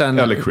och sen...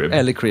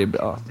 Eller crib,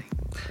 ja.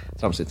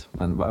 Tramsigt.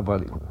 Men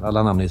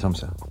alla namn är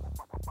tramsiga.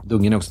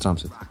 Dungen är också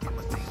tramsigt.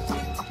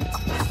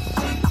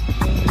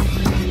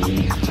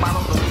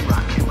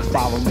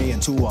 Follow me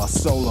into a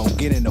solo,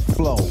 get in the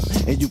flow,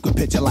 and you can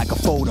picture like a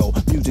photo.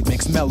 Music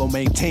makes mellow,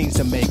 maintains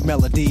to make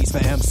melodies for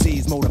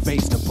MCs,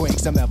 motivates to break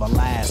some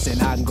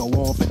everlasting. I can go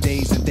on for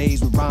days and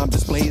days with rhyme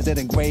displays that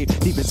engrave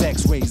deep as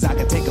X-rays. I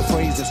can take a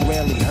phrase that's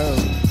rarely heard,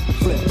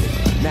 flip it,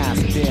 now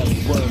it's a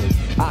daily word.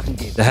 I can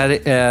get. Det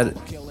här är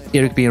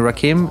Eric B.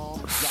 Rakim,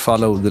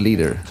 Follow the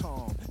Leader.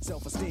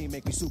 Self-esteem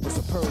make me super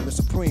superb and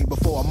supreme.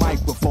 Before a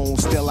microphone,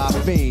 still I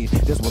feed.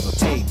 This was a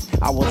tape.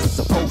 I wasn't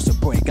supposed to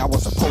break. I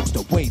was supposed to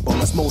wait, but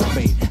let's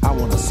motivate. I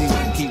want to see we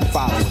can keep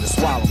following and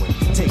swallowing,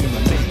 taking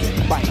and making,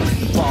 biting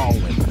and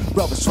following.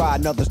 Brothers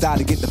tried, others died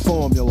to get the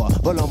formula,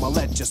 but I'ma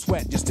let you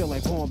sweat. You still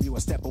ain't form you a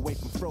step away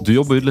from frozen. Du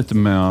jobbar ju lite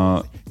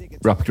med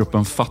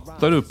rapgruppen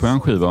Fattar du på en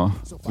skiva.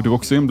 Och du var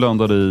också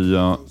inblandad i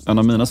en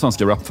av mina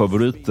svenska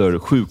rapfavoriter,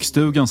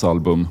 Sjukstugans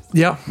album.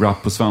 Ja.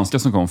 Rap på svenska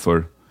som kom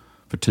för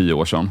 10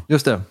 år sedan.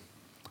 Just det.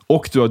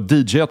 Och du har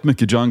DJat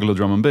mycket jungle och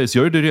drum and bass.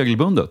 Gör du det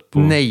regelbundet?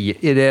 Nej,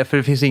 för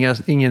det finns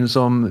ingen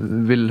som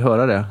vill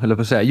höra det, eller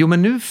på att säga. Jo,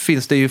 men nu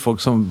finns det ju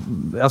folk som...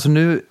 Alltså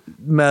nu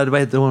med, vad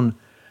heter hon?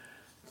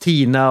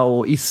 Tina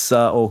och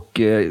Issa och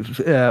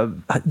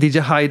DJ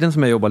Hayden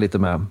som jag jobbar lite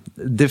med.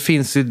 Det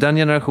finns ju, den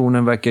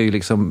generationen verkar ju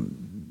liksom...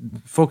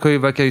 Folk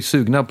verkar ju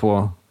sugna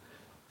på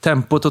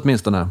tempot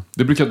åtminstone.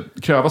 Det brukar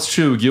krävas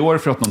 20 år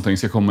för att någonting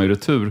ska komma i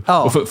retur.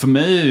 Ja. Och för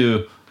mig är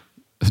ju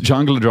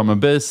jungle, drum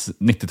and bass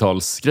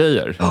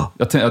 90-talsgrejer. Ja.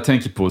 Jag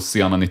tänker på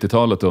sena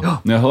 90-talet och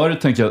när jag hör det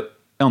tänker jag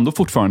ändå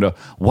fortfarande,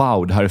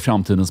 wow, det här är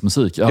framtidens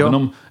musik.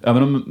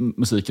 Även om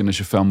musiken är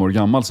 25 år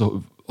gammal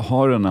så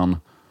har den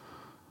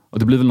och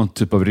det blir väl någon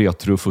typ av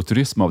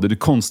retrofuturism av det. Det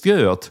konstiga är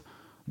ju att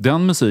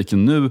den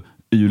musiken nu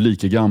är ju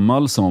lika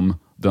gammal som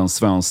den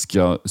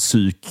svenska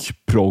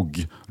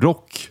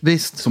psyk-prog-rock.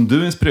 Visst. Som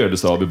du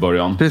inspirerades av i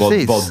början.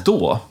 Precis. Vad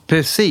då?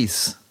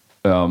 Precis.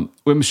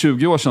 Och med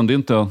 20 år sedan, det är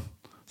inte...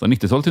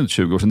 90-talet är inte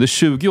 20 år sedan. Det är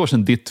 20 år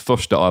sedan ditt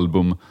första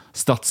album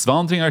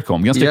Stadsvandringar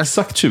kom. Ganska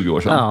exakt 20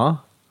 år sedan. Ja.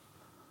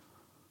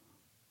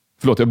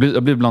 Förlåt, jag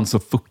blir ibland så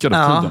fuckad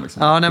av tiden.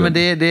 Liksom. Ja, nej, men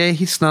det är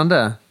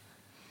hisnande.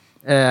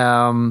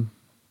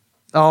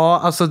 Ja,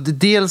 alltså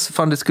dels,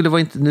 fan det skulle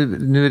vara inte...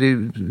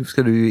 Nu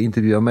ska du ju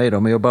intervjua mig då,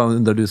 men jag bara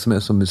undrar, du som är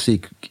som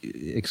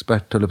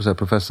musikexpert, eller på att säga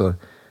professor.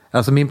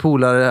 Alltså min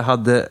polare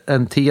hade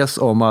en tes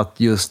om att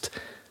just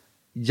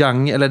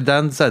jungle och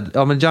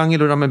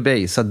drum and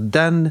bass, att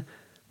den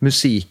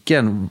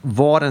musiken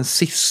var den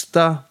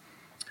sista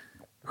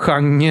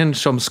genren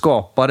som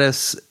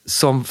skapades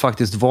som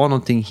faktiskt var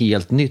någonting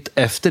helt nytt.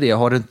 Efter det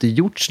har det inte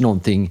gjorts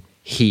någonting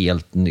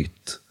helt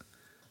nytt.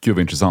 Gud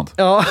vad intressant.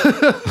 Ja.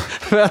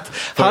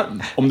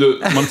 Om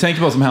man tänker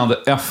på vad som hände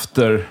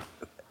efter...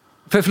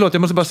 Förlåt,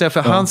 jag måste bara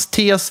säga, hans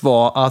tes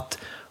var att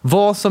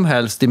vad som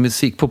helst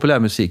i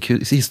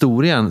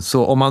populärmusikhistorien,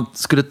 så om man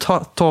skulle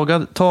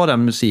ta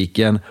den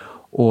musiken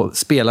och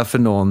spela för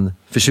någon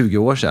för 20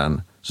 år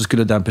sedan, så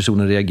skulle den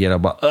personen reagera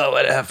och bara, vad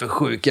är det här för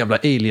sjuk jävla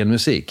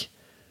alien-musik?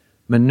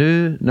 Men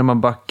nu när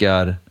man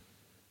backar...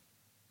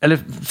 Eller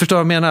förstår vad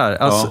jag menar?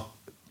 Alltså,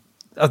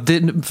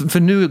 för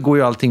nu går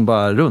ju allting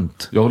bara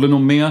runt. Jag håller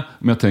nog med,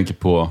 men jag tänker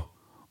på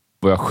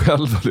vad jag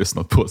själv har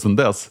lyssnat på sedan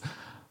dess.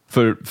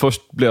 För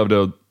först blev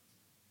det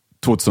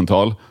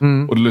 2000-tal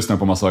och då lyssnade jag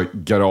på massa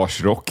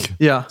garage-rock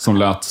som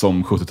lät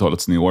som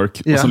 70-talets New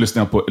York. Och så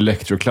lyssnade jag på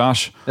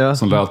Electroclash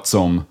som lät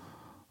som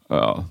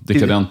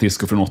dekadent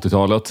disco från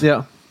 80-talet.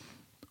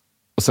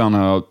 Och sen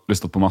har jag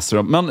lyssnat på massor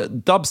av...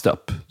 Men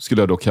dubstep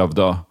skulle jag dock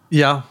hävda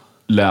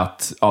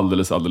lät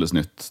alldeles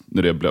nytt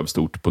när det blev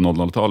stort på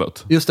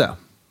 00-talet. Just det.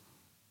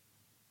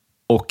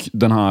 Och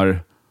den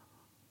här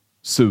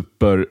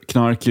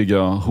superknarkiga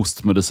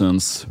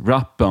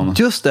hostmedicins-rappen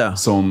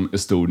som är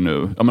stor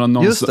nu. Jag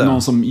menar,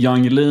 någon som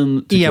Yang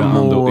Lean tycker jag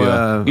ändå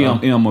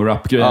är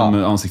emo-rap-grejen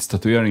med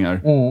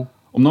ansiktstatueringar.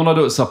 Om någon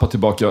hade sappat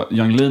tillbaka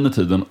Yang Lean i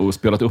tiden och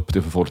spelat upp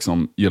det för folk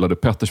som gillade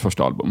Petters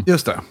första album.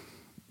 Just det.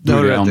 Då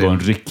är det ändå en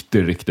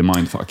riktig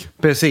mindfuck.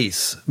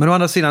 Precis. Men å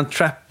andra sidan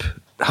trap,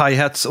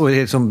 hi-hats och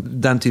liksom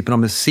den typen av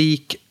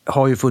musik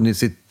har ju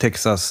funnits i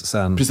Texas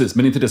sen... Precis,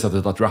 men inte det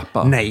sättet att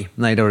rappa. Nej,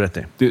 det har du rätt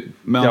i. Det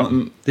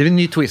är en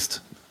ny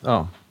twist.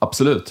 Ja.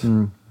 Absolut.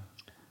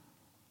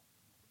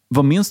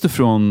 Vad minns du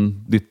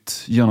från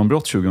ditt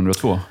genombrott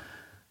 2002?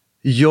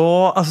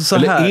 Ja, alltså så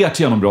här... Eller ert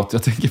genombrott,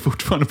 jag tänker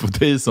fortfarande på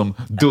dig som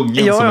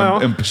Dungen, som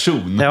en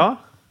person.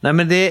 Ja, nej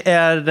men det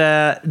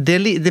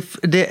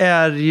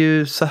är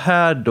ju så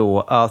här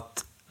då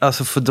att,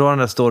 alltså för att dra den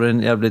här storyn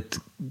jävligt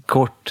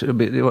kort,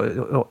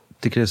 jag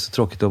tycker det är så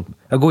tråkigt.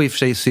 Jag går i och för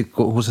sig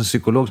hos en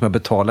psykolog som jag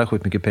betalar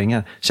sjukt mycket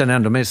pengar. Känner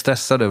ändå mig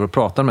stressad över att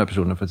prata med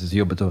personen för att det är så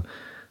jobbigt att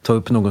ta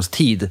upp någons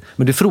tid.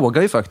 Men du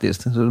frågar ju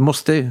faktiskt, så du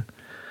måste ju...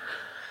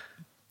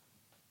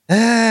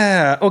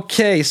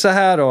 Okej, så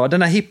här då.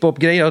 Den här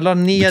hiphop-grejen, jag la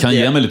ner du kan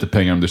ge mig lite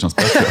pengar om det känns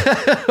bättre.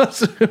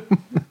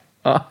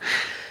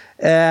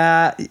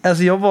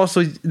 Alltså jag var så,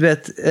 du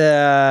vet,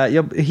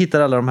 jag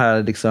hittade alla de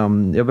här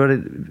liksom, jag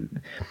började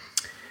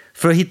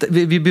för att hitta,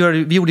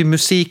 vi gjorde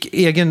musik,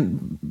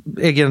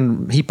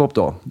 egen hiphop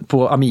då,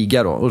 på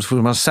Amiga då, och då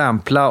skulle man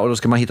sampla och då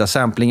ska man hitta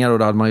samplingar och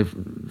då hade man ju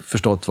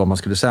förstått vad man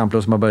skulle sampla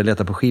och så man började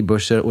leta på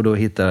skivbörser och då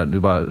hittade du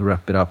bara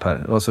wrap it up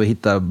här och så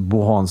hittade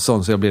Bo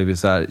Hansson, så jag blev ju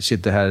så här,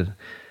 shit, det här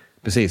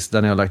precis,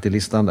 den jag har lagt i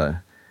listan där,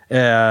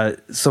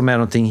 som är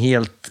någonting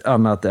helt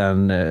annat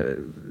än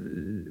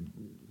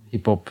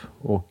hiphop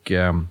och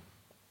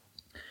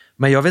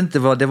men jag vet inte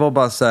vad, det var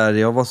bara så här,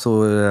 jag var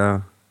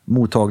så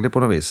mottaglig på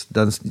något vis.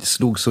 Den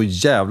slog så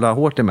jävla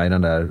hårt i mig,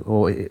 den där,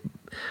 och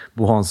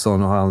Bo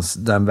Hansson och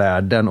den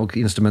världen och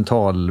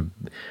instrumental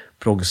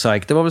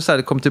prog-psych. Det var väl så här,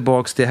 det kom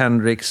tillbaks till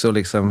Hendrix och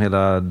liksom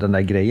hela den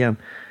där grejen.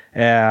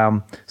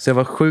 Så jag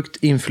var sjukt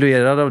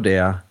influerad av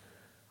det.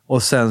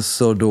 Och sen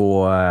så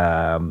då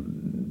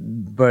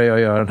började jag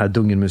göra den här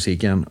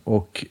dungenmusiken.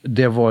 Och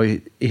det var ju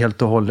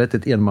helt och hållet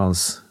ett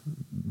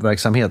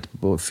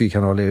enmansverksamhet på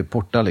 4-kanalig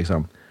porta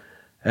liksom.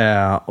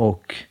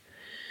 Och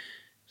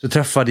så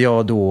träffade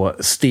jag då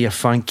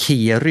Stefan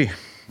Kery.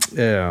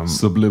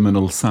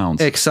 Subliminal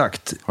Sounds.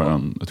 Exakt.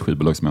 Har ett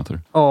skivbolag som heter.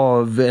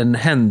 Av en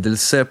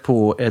händelse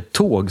på ett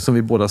tåg som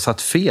vi båda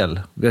satt fel.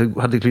 Vi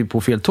hade klivit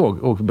på fel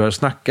tåg och började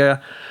snacka.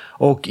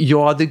 Och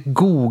jag hade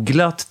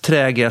googlat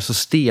trägräs och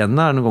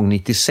stenar någon gång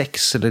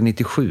 96 eller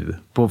 97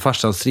 på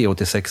farsans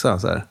 386. Så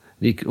här.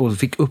 Och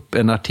fick upp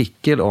en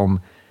artikel om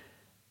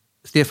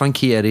Stefan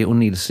Kery och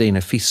Nils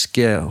Reine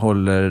Fiske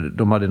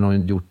de hade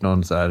gjort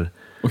någon så här...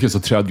 Okej, så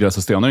trädgräs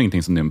och stenar är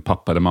ingenting som din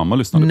pappa eller mamma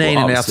lyssnade på? Nej,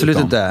 absolut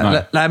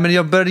inte. Nej, men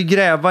jag började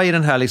gräva i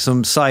den här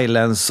liksom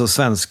silence och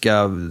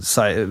svenska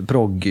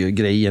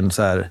prog-grejen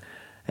så här.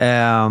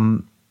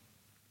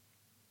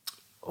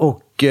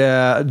 Och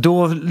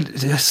då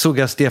såg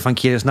jag Stefan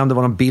Kerys namn. Det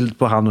var någon bild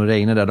på han och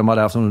Reine där. De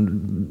hade haft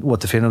någon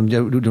återförening. De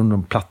gjorde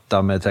någon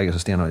platta med trädgräs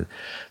och stenar.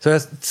 Så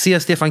jag ser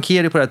Stefan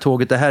Kery på det här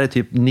tåget. Det här är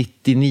typ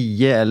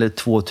 99 eller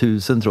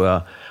 2000 tror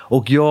jag.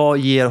 Och jag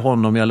ger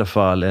honom i alla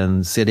fall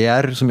en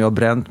CDR som jag har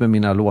bränt med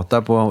mina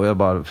låtar på. Och jag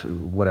bara,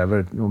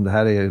 whatever, om det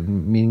här är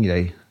min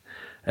grej.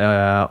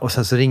 Och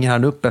sen så ringer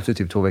han upp efter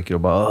typ 2 veckor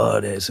och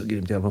bara, det är så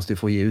grymt, jag måste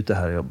få ge ut det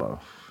här. Och jag bara,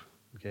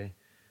 okej.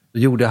 Då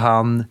gjorde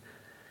han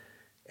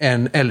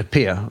en LP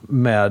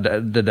med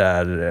det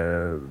där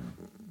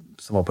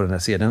som var på den här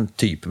CD:n,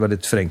 typ,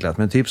 väldigt förenklat,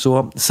 men typ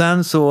så.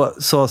 Sen så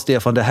sa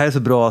Stefan, det här är så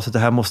bra så att det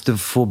här måste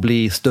få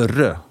bli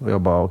större. Och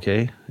jag bara,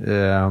 okej.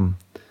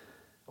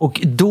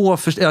 Och då,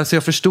 alltså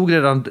jag förstod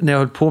redan när jag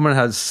höll på med den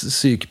här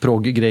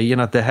psykprog-grejen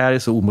att det här är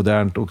så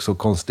omodernt och så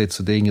konstigt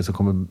så det är ingen som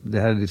kommer, det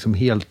här är liksom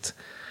helt,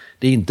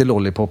 det är inte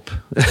lollipop.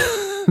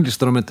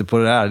 Lyssnar de inte på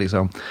det här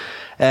liksom.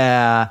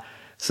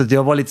 Så att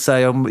jag var lite så här,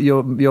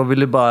 jag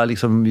ville bara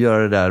liksom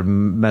göra det där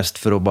mest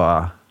för att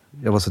bara,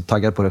 jag var så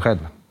taggad på det själv.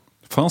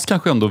 Det fanns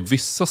kanske ändå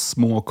vissa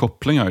små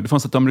kopplingar. Det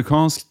fanns ett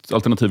amerikanskt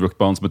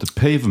alternativrockband som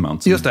heter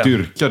Pavement som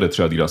dyrkade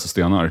trädgräs och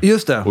stenar.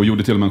 Just det. Och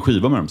gjorde till och med en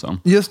skiva med dem sen.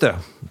 Just det.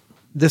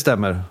 Det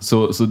stämmer.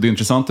 Så det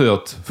intressanta är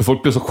att, för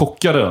folk blev så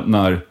chockade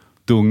när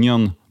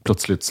Dungen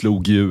plötsligt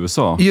slog i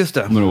USA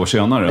några år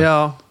senare.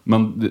 Ja.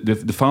 Men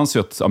det fanns ju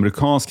ett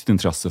amerikanskt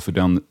intresse för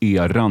den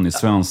eran i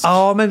svensk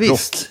rock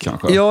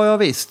kanske. Ja,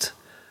 visst.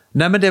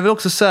 Nej, men det är väl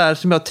också så här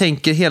som jag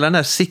tänker, hela den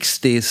här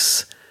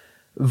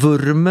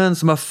 60s-vurmen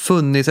som har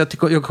funnits.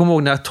 Jag kommer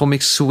ihåg när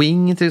Atomic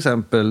Swing till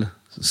exempel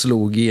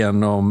slog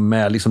igenom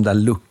med liksom där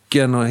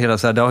looken och hela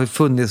så här. Det har ju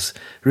funnits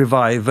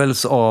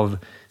revivals av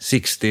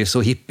 60s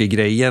och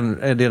hippie-grejen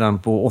redan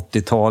på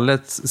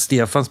 80-talet.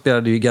 Stefan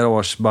spelade ju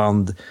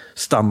garageband,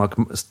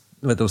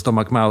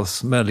 Stomach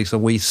Mouse med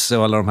liksom Wiz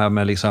och alla de här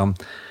med liksom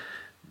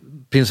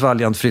Prins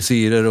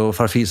Valiant-frisyrer och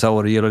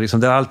Farfisa-orgel och liksom.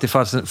 Det har alltid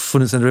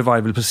funnits en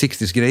revival på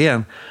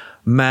 60s-grejen.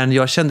 Men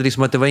jag kände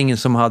liksom att det var ingen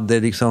som hade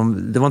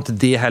liksom, det var inte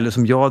det heller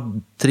som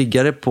jag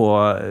triggade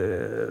på.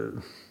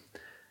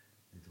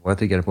 Vad jag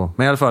triggade på.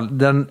 Men i alla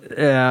fall,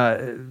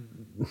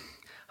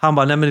 han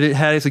bara, nej men det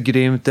här är så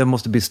grymt, det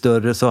måste bli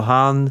större. Så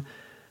han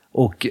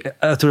och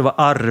jag tror det var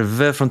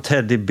Arve från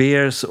Teddy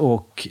Bears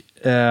och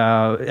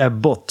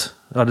Ebbot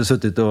hade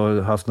suttit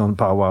och haft någon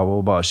powwow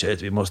och bara,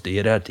 shit, vi måste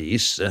ge det här till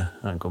Isse.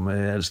 Han kommer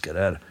älska det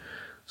här.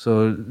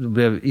 Så då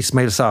blev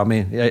Ismail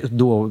Sami,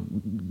 då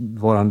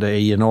varande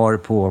A&R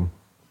på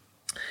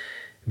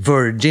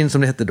Virgin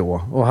som det hette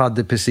då. Och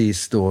hade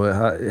precis då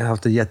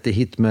haft en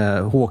jättehit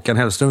med Håkan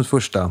Hellströms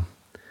första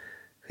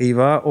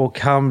skiva. Och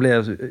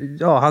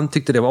han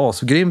tyckte det var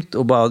asgrymt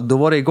och bara, då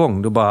var det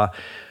igång. Då bara,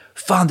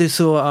 fan det är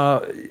så...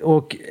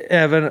 och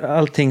även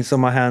allting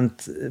som har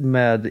hänt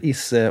med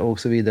Isse och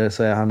så vidare,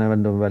 så är han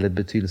även en väldigt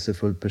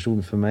betydelsefull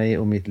person för mig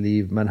och mitt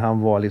liv. Men han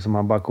var liksom,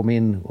 han bara kom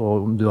in,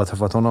 och du har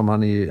träffat honom,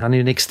 han är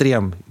en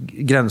extrem,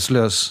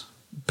 gränslös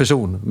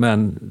person,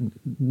 men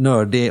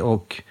nördig.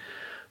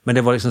 Men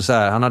det var liksom så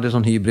här, han hade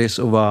sån hybris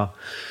och var,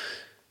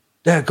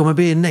 det här kommer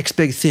bli next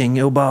big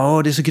thing, och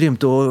bara, det är så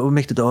grymt och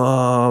mäktigt,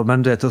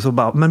 men det, och så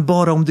bara, men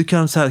bara om du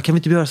kan så här, kan vi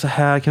inte göra så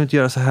här, kan vi inte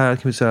göra så här,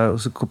 kan vi så här,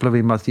 och så kopplade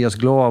vi Mattias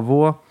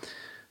Glavå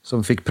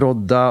som fick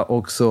prodda,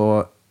 och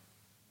så,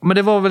 men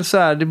det var väl så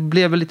här, det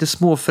blev väl lite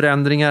små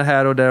förändringar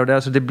här och där,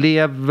 så det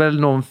blev väl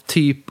någon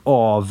typ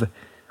av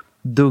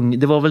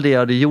det var väl det jag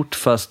hade gjort,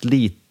 fast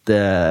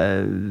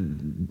lite,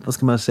 vad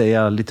ska man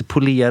säga, lite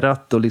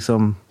polerat och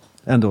liksom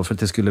ändå för att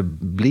det skulle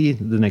bli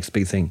the next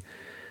big thing.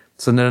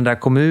 Så när den där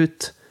kom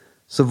ut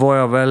så var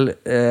jag väl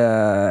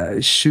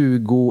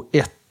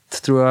 21,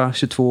 tror jag,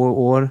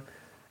 22 år.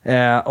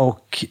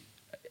 Och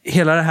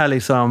hela det här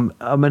liksom,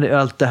 ja, men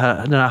allt det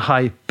här, den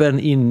här hypen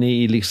inne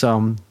i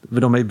liksom,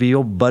 vi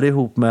jobbade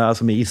ihop med,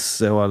 alltså med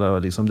Isse och alla,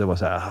 liksom, det var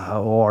så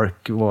här,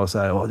 Ark var så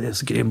här, det är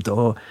så grymt.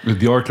 Och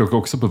The Ark låg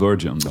också på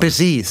Virgin. Då.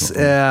 Precis,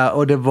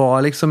 och det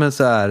var liksom en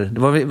så här,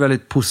 det var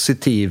väldigt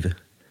positiv,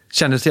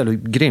 kändes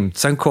jävligt grymt.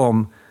 Sen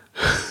kom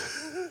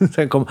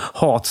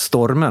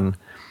hatstormen.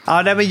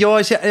 Ja, nej, men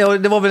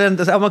det var väl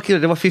det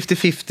var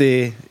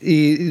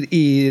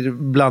 50-50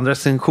 bland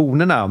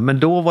recensionerna, men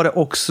då var det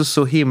också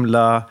så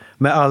himla,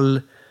 med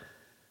all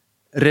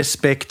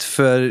respekt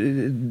för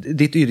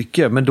ditt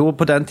yrke, men då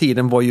på den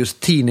tiden var just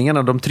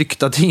tidningarna, de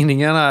tryckta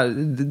tidningarna,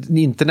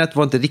 internet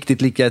var inte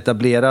riktigt lika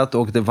etablerat,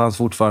 och det fanns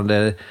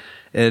fortfarande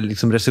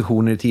liksom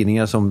recensioner i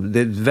tidningar som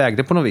det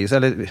vägde på något vis,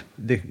 eller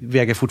det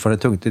väger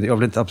fortfarande tungt, jag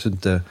vill absolut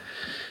inte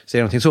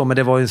säga någonting så, men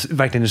det var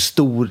verkligen en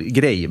stor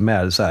grej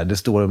med så här, det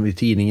står i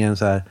tidningen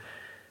så här.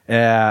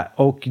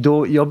 Och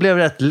då, jag blev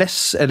jävligt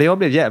ledsen.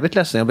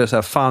 Jag blev så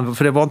här, fan,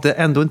 för det var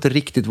ändå inte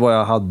riktigt vad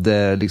jag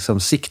hade liksom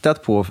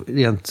siktat på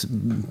rent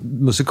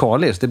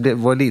musikaliskt. Det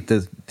var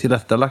lite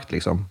tillrättalagt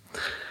liksom.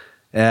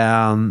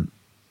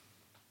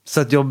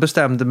 Så att jag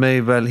bestämde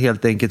mig väl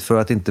helt enkelt för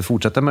att inte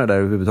fortsätta med det där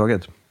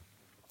överhuvudtaget.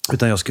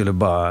 Utan jag skulle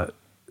bara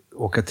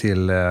åka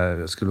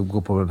jag skulle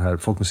gå på den här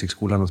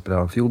folkmusikskolan och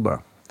spela fiol bara.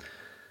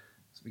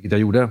 Vilket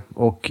jag gjorde.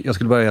 Och jag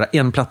skulle bara göra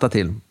en platta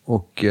till.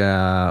 Och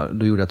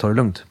då gjorde jag Ta det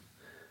lugnt.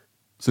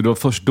 Så det var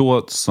först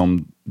då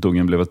som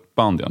Dungen blev ett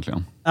band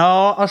egentligen?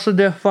 Ja, alltså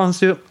det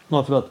fanns ju...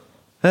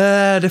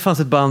 det fanns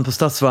ett band på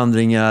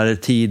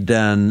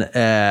Stadsvandringar-tiden.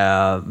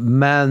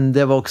 Men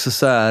det var också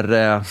så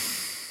här...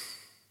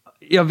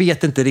 jag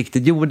vet inte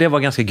riktigt. Jo, det var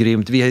ganska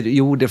grymt.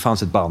 Det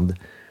fanns ett band.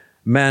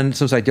 Men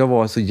som sagt, jag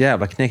var så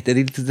jävla knäckt. Det är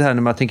lite det här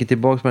när man tänker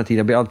tillbaka på den här tiden.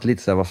 Jag blir alltid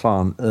lite så här, vad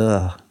fan,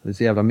 det är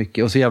så jävla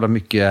mycket. Och så jävla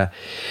mycket.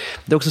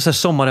 Det är också så här,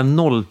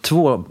 sommaren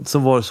 02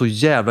 som var så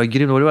jävla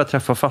grym. Och det var att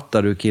träffa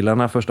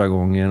Fattar-du-killarna första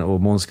gången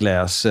och Måns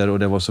Gläser. Och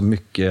det var så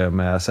mycket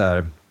med så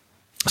här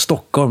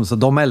Stockholm. Så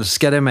de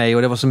älskade mig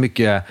och det var så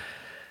mycket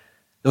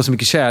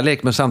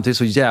kärlek, men samtidigt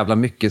så jävla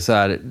mycket så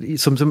här.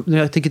 Som när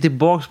jag tänker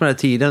tillbaka på den här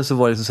tiden så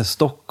var det så här,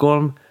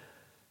 Stockholm,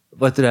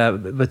 vad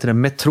heter det,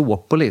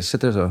 Metropolis,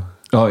 heter det så?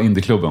 Ja,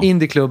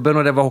 Indieklubben,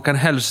 och det var Håkan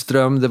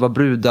Hellström, det var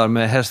brudar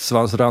med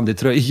hästsvans randig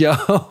tröja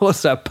och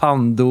så här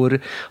pandor,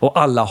 och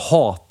alla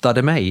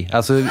hatade mig.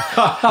 Alltså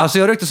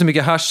jag rökte så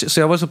mycket hasch så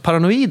jag var så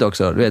paranoid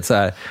också, du vet så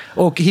här.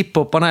 Och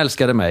hiphopparna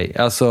älskade mig.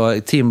 Alltså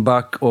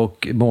Timbuk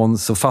och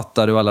Måns och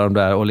Fattar du, alla de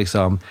där, och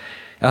liksom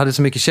jag hade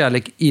så mycket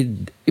kärlek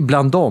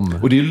bland dem.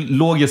 Och det är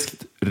logiskt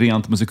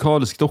rent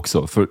musikaliskt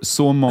också, för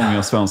så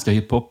många svenska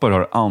hiphoppare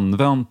har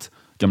använt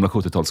gamla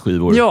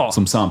 70-talsskivor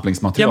som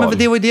samplingsmaterial. Ja, men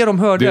det var ju det de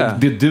hörde.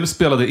 Det du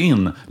spelade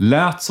in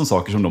lät som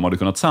saker som de hade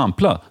kunnat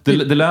sampla. Det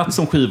lät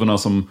som skivorna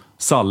som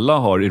Salla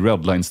har i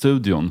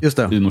Redline-studion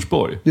i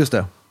Norsborg. Just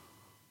det.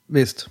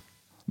 Visst.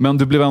 Men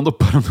du blev ändå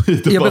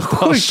paranoid och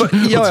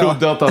Jag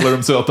trodde att alla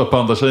de söta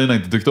pandatjejerna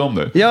inte tyckte om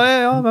dig.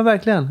 Ja, men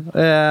verkligen.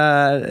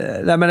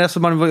 Nej, men alltså,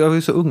 jag var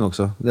ju så ung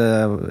också.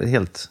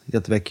 Helt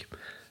jätteväck.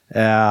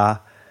 Nej,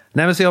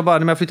 men så jag bara,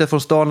 när jag flyttade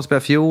från stan och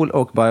spelade fiol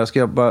och bara, jag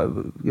ska bara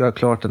göra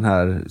klart den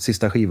här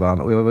sista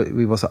skivan. Och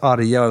vi var så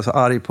arga, jag var så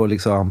arg på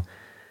liksom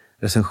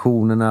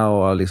recensionerna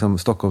och liksom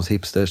Stockholms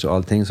hipsters och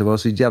allting. Så det var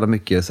så jävla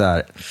mycket så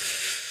här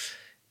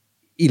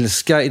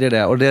ilska i det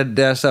där. Och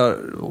det är så här,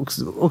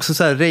 också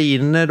så här,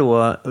 Reine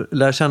då,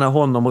 lär känna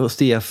honom och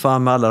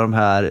Stefan med alla de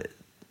här,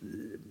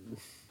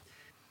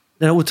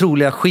 den här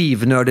otroliga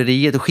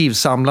skivnörderiet och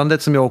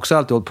skivsamlandet som jag också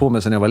alltid hållit på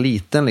med sedan jag var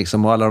liten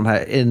liksom, och alla de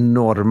här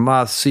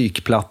enorma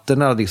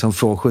psykplattorna liksom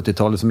från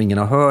 70-talet som ingen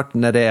har hört,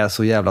 när det är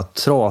så jävla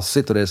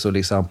trasigt och det är så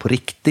liksom på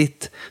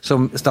riktigt,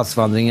 som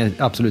Stadsvandringen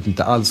absolut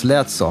inte alls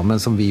lät som, men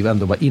som vi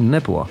ändå var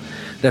inne på.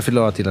 Därför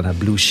la jag till den här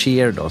Blue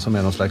Cheer då, som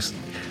är någon slags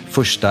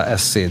första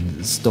acid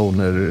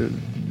stoner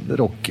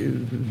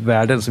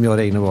rockvärlden som jag och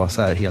Reine var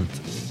så här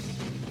helt,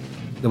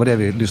 det var det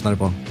vi lyssnade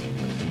på.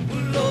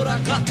 Lord,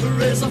 I got to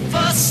raise a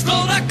fuss,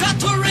 Lord, I got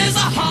to raise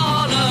a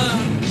holler.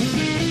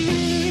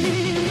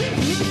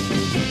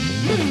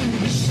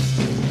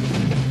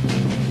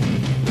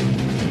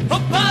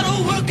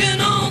 About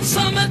working on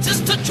something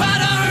just to try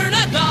to earn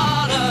a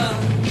dollar.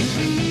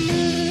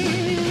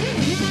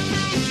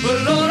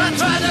 But Lord, I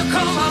tried to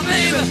call my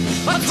baby,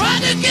 I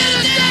tried to get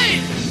a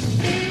date.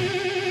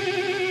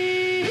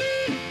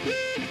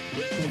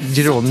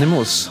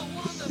 Geronimos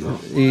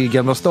i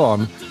Gamla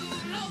stan,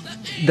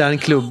 den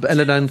klubb,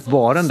 eller den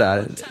baren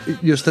där,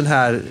 just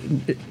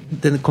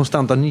den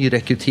konstanta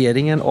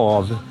nyrekryteringen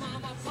av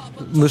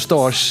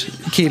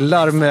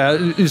mustaschkillar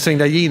med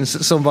utsvängda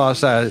jeans som var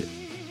så här,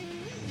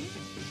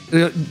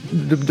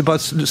 det bara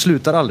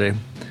slutar aldrig.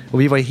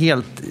 Och vi var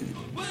helt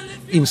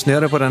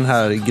insnöade på den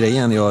här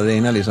grejen, jag och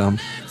Reine liksom.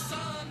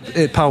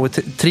 Power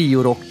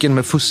trio-rocken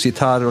med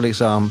fussgitarr och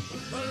liksom.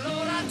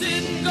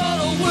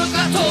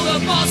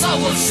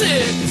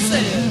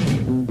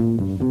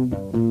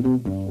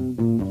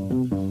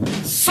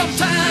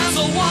 Sometimes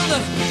I wonder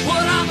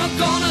what I'm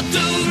gonna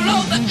do.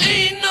 Lord, there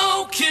ain't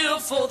no cure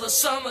for the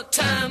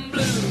summertime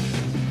blue.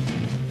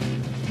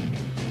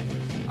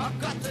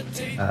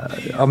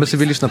 Ja, men så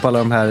vi lyssnar på alla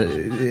de här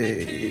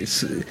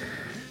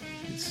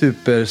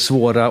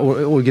supersvåra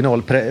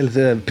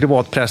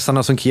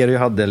privatpressarna som Keri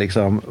hade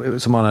liksom,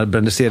 som han hade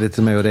brändiserat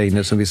till mig och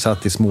Reine, som vi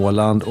satt i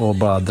Småland och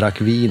bara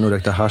drack vin och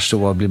rökte hasch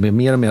och blev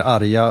mer och mer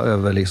arga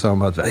över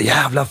liksom att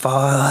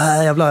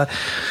jävla.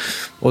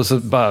 Och så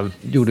bara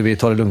gjorde vi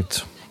Ta det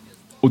lugnt.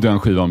 Och den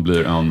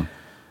skivan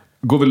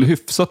går väl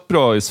hyfsat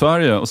bra i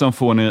Sverige, och sen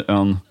får ni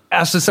en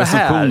alltså så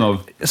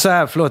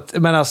här, förlåt,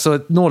 men alltså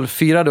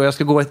 04 då, jag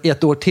ska gå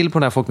ett år till på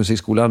den här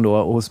folkmusikskolan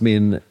då, hos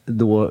min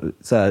då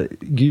så här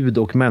gud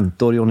och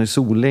mentor Johnny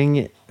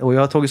Soling, och jag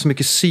har tagit så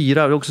mycket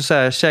syra, och också så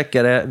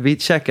här, vi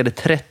käkade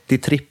 30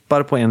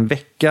 trippar på en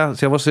vecka,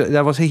 så jag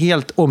var så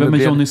helt Vem är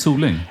Johnny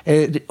Soling?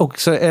 Och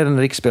så är det en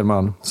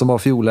riksspelman som var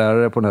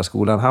fiollärare på den här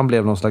skolan. Han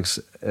blev någon slags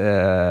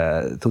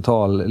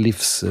total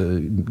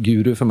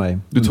livsguru för mig.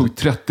 Du tog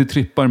 30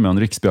 trippar med en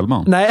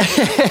riksspelman? Nej,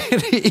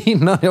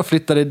 innan jag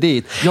flyttade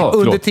dit. Ja,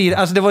 under tiden,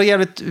 alltså det var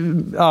jävligt,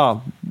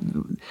 ja,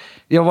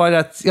 jag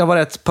var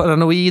rätt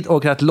paranoid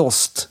och rätt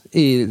lost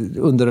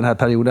under den här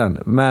perioden.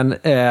 Men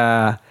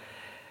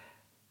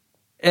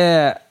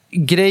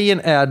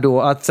grejen är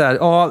då att så här,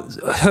 ja,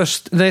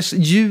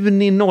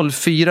 juni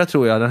 04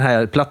 tror jag den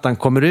här plattan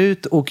kommer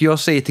ut, och jag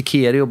säger till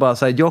Keri och bara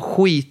så här, jag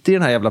skiter i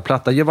den här jävla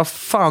plattan, gör vad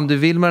fan du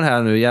vill med den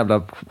här nu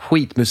jävla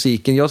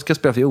skitmusiken, jag ska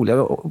spela fiol,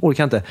 jag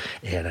orkar inte.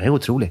 Den är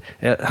otrolig.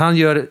 Han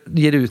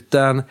ger ut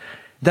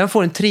den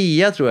får en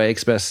 3 tror jag i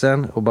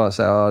Expressen, och bara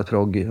så här, ja,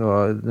 progg,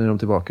 ja, nu är de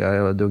tillbaka,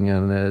 jag har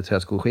dungen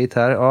träskoskit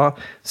här. Ja.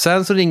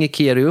 Sen så ringer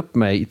Keri upp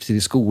mig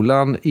till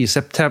skolan i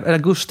september, eller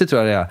augusti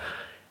tror jag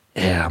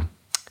det är.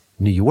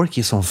 New York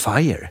is on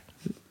fire.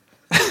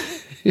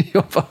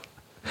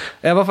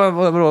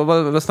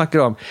 Vad snackar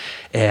du om?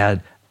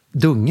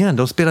 Dungen,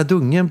 de spelar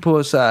Dungen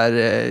på så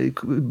här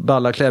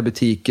balla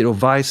klädbutiker, och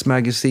Vice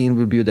Magazine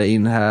vill bjuda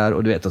in här,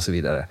 och du vet, och så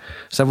vidare.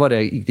 Sen var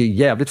det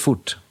jävligt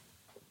fort.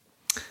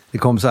 Det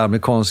kom så här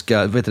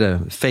amerikanska,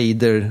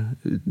 Fader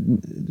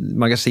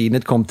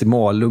magasinet kom till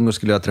Malung och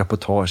skulle göra ett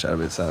reportage här,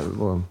 så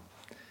här, och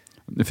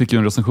ni fick ju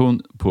en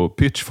recension på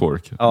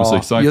Pitchfork,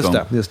 musiksajten,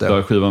 just det.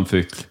 Där skivan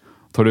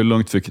Ta det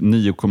lugnt fick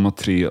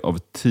 9,3 av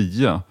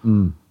 10.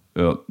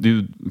 Det är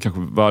ju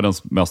kanske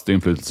världens mest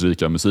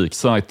inflytelserika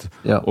musiksajt.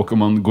 Ja. Och om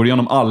man går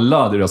igenom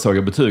alla deras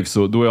höga betyg,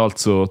 så då är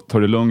alltså Ta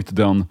det lugnt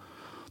den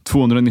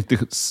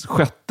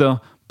 296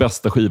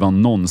 bästa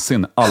skivan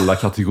någonsin, alla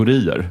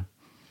kategorier.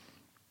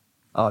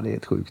 Ja, det är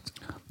helt sjukt.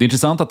 Det är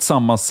intressant att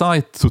samma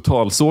sajt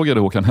totalsågade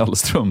Håkan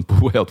Hellström på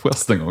Way Out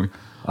West en gång.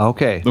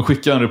 Okay. De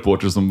skickade en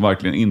reporter som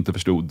verkligen inte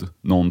förstod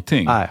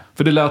någonting. Nej.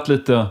 För det lät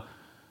lite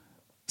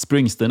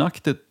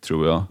Springsteen-aktigt,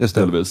 tror jag.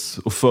 Delvis.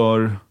 Och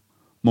för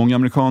många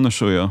amerikaner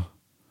så är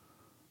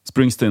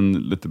Springsteen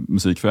lite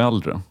musik för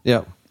äldre.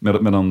 Yeah.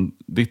 Medan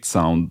ditt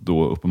sound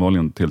då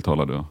uppenbarligen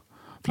tilltalade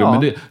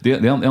Men det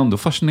är ändå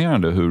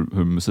fascinerande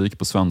hur musik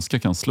på svenska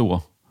kan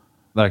slå.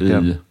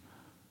 Verkligen. I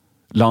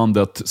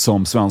landet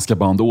som svenska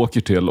band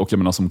åker till, och jag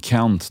menar som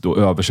Kent då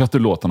översätter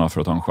låtarna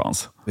för att ha en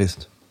chans.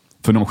 Visst.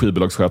 För någon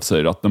skivbolagschef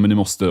säger att nej, men ni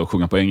måste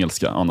sjunga på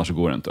engelska, annars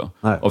går det inte.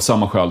 Nej. Av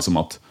samma skäl som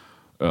att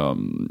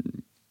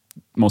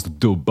måste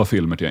dubba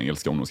filmer till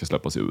engelska om de ska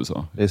släppas i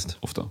USA. Visst.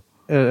 Ofta.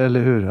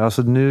 Eller hur?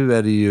 Alltså nu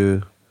är det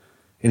ju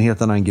en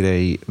helt annan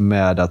grej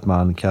med att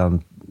man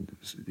kan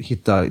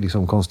hitta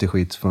liksom konstig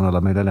skit från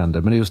alla möjliga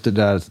länder. Men just det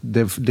där,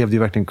 det levde ju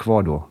verkligen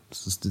kvar då.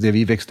 Så det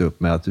vi växte upp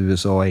med, att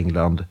USA och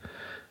England,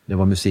 det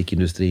var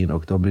musikindustrin,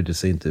 och de brydde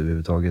sig inte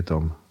överhuvudtaget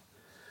om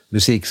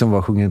musik som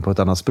var sjungen på ett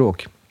annat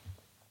språk.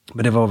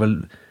 Men det var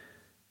väl,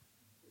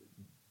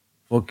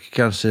 och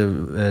kanske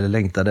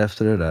längtade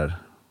efter det där.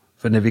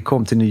 För när vi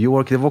kom till New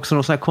York, det var också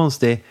någon sån här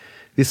konstig,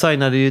 vi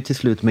signade ju till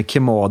slut med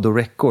Kemado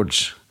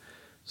Records,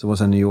 som var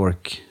sån New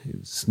York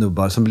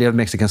snubbar som blev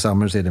Mexican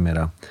Summer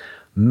sedermera.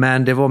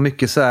 Men det var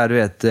mycket så här, du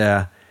vet,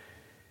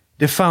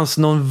 det fanns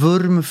någon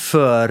vurm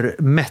för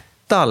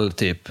metal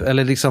typ,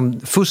 eller liksom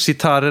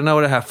fussgitarrerna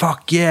och det här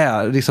fuck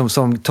yeah, liksom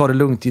som tar det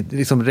lugnt,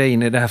 liksom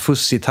Reine, det här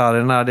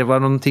fussgitarrerna, det var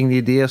någonting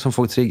i det som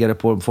folk triggade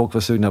på. Folk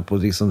var sugna på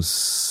liksom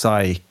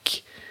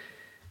psych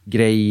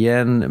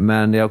grejen,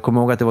 men jag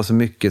kommer ihåg att det var så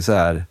mycket så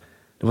här,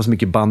 det var så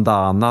mycket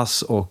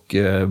bandanas och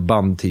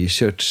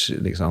band-t-shirts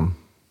liksom.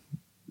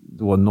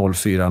 Det var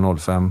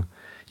 04-05.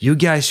 You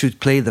guys should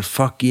play the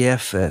fuck yeah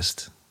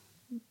fest.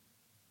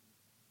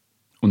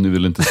 Och ni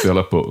vill inte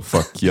spela på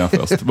Fuck Yeah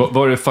Fest.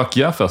 Var är Fuck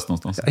Yeah Fest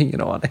någonstans? Jag har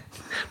ingen aning.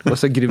 Det var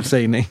så grym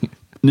sägning.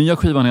 Nya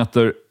skivan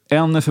heter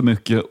En är för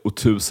mycket och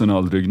 1000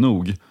 aldrig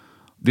nog.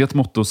 Det är ett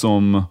motto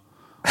som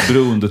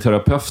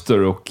beroendeterapeuter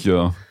och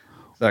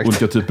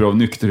olika typer av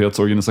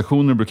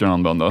nykterhetsorganisationer brukar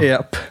använda.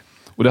 Yep.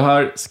 Och det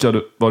här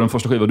ska vara den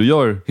första skiva du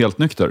gör helt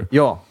nykter.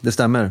 Ja, det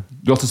stämmer.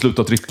 Du har inte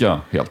slutat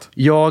dricka helt.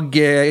 Jag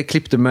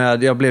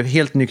jag blev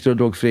helt nykter och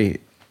drogfri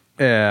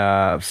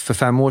för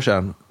 5 år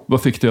sedan.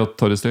 Vad fick dig att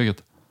ta det steget?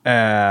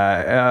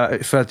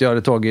 För att jag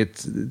hade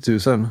tagit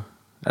 1000.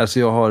 Alltså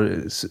jag har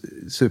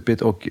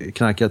supit och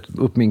knackat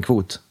upp min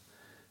kvot.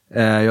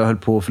 Jag höll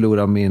på att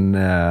förlora min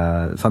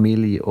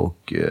familj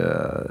och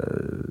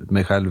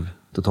mig själv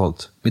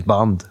totalt. Mitt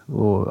band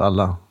och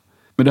alla.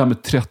 Men det här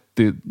med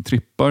 30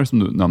 trippar som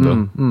du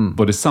nämnde,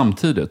 var det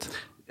samtidigt?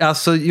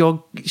 Alltså jag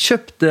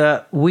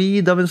köpte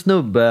weed av en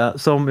snubbe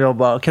som jag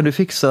bara, kan du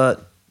fixa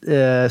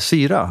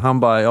syra? Han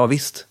bara, ja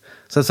visst.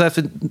 Så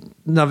efter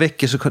några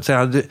veckor så säger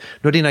han, nu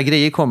har dina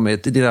grejer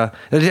kommit.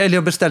 Eller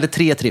jag beställde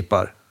 3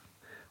 trippar.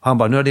 Han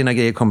bara, nu har dina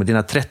grejer kommit,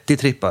 dina 30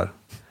 trippar.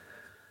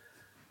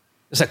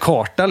 Så här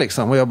karta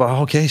liksom. Och jag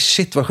bara, okej,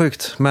 shit vad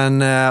sjukt.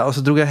 Men, och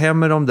så drog jag hem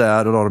med dem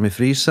där och la dem i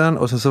frysen.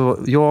 Och sen så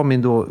jag och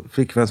min då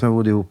flickvän som jag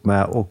bodde ihop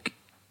med och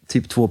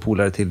typ 2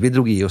 polare till, vi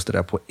drog i oss det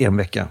där på 1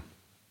 vecka.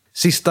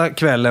 Sista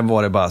kvällen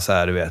var det bara så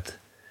här, du vet.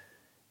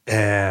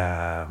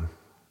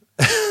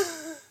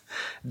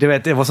 Du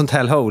vet, det var sånt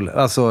hellhole.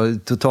 Alltså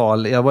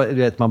total, du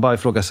vet, man bara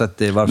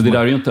ifrågasätter varför. Men det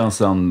där är ju inte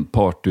ens en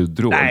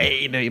partydrog.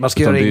 Nej, man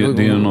ska göra det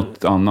är ju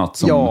något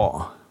annat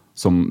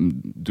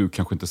som du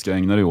kanske inte ska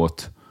ägna dig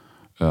åt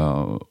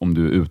om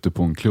du är ute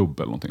på en klubb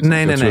eller någonting.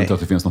 Nej, jag tror inte att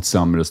det finns något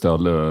sämre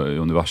ställe i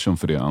universum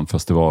för det än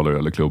festivaler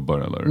eller klubbar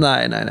eller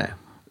nej.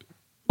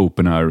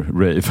 open air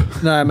rave.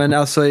 Nej, men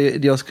alltså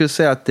jag skulle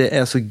säga att det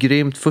är så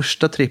grymt.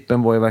 Första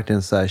trippen var ju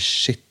verkligen så här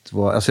shit.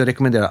 Alltså jag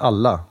rekommenderar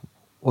alla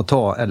att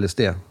ta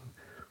LSD.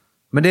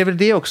 Men det är väl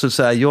det också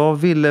så här, jag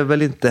ville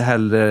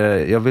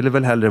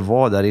väl hellre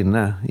vara där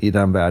inne i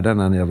den världen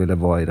än jag ville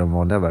vara i den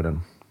vanliga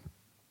världen.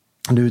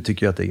 Nu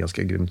tycker jag att det är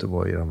ganska grymt att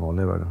vara i den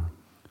vanliga världen.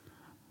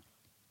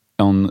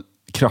 En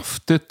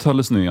kraftigt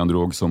hallucinerande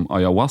drog som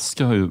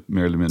ayahuasca har ju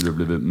mer eller mindre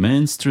blivit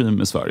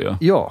mainstream i Sverige.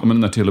 Ja. Men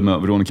när till och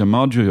med Veronica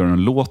Maggio gör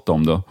en låt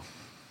om det.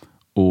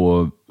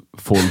 Och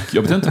folk,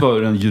 jag vet inte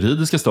vad den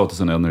juridiska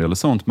statusen är när det gäller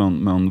sånt,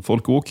 men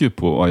folk åker ju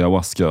på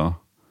ayahuasca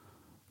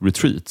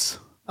retreats.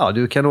 Ja,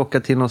 du kan åka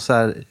till någon så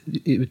här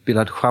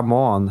utbildad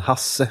shaman,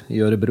 Hasse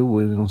i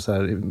Örebro, i någon så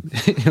här i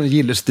en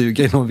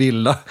gillestuga i någon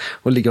villa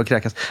och ligga och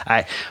kräkas.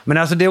 Nej, men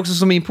alltså det är också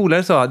som min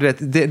polare sa, du vet,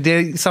 det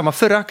är samma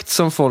förakt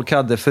som folk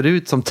hade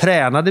förut som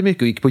tränade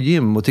mycket och gick på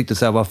gym och tyckte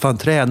så här, vad fan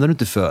tränar du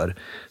inte för?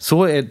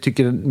 Så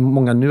tycker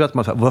många nu att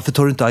man, varför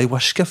tar du inte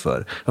ayahuasca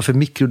för? Varför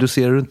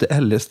mikrodoserar du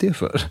inte LSD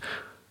för?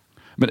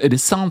 Men är det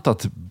sant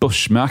att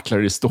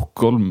börsmäklare i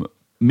Stockholm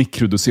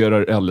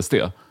mikrodoserar LSD?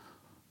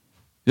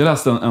 Jag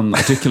läste en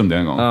artikel om det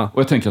en gång. Och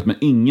jag tänker att med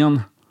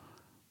ingen...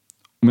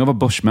 Om jag var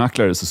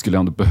börsmäklare så skulle jag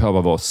ändå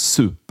behöva vara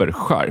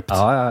superskärpt.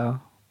 Ja.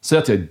 Säg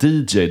att jag är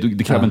DJ,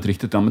 det kräver inte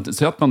riktigt. Men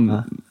säg att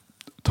man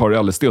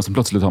tar LSD och så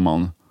plötsligt har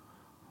man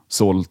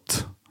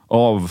sålt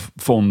av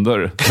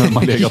fonder när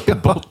man legat på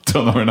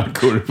botten av den här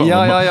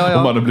kurvan.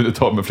 Och man har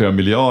blivit av med flera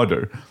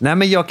miljarder. Nej,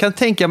 men jag kan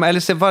tänka mig,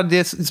 eller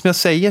det som jag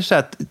säger så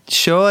att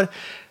kör...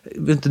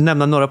 Jag vill inte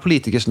nämna några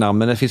politikers namn,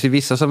 men det finns ju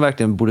vissa som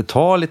verkligen borde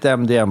ta lite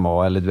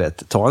MDMA eller du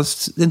vet, ta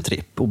en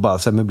tripp och bara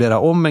så här, möblera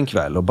om en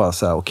kväll och bara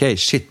säga okej,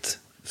 shit,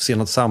 se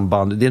något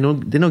samband. Det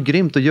är nog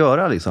grymt att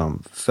göra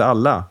liksom, för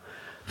alla.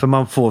 För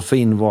man får för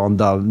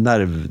invanda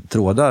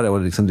nervtrådar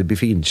och liksom det blir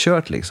för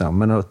inkört liksom.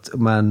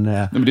 Men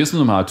det är som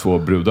de här två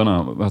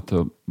brudarna, vad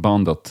hette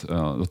bandet?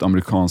 Ett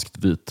amerikanskt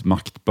vit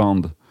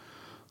maktband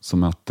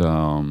som hette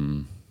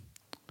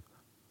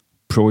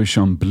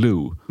Prussian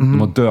Blue. De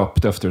har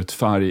döpt efter ett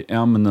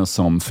färgämne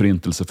som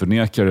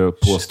förintelseförnekare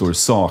påstår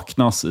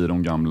saknas i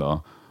de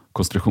gamla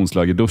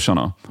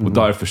koncentrationslägerduscharna. Och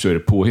därför så är det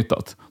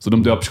påhittat. Så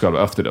de döper sig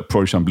själva efter det,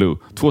 Prussian Blue.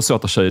 2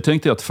 söta tjejer.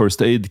 Tänk dig att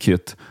First Aid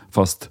Kit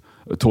fast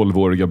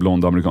 12-åriga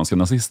blonda amerikanska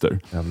nazister.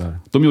 Jävlar.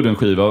 De gjorde en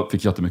skiva,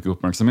 fick jättemycket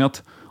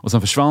uppmärksamhet. Och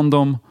sen försvann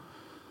de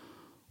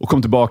och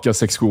kom tillbaka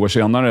 6-7 år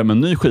senare med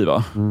en ny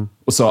skiva.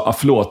 Och sa,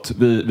 förlåt,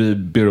 vi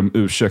ber om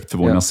ursäkt för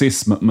vår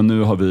nazism, men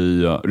nu har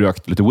vi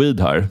rökt lite weed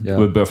här.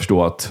 Och vi börjar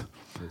förstå att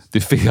det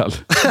är fel.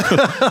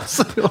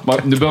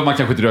 Nu behöver man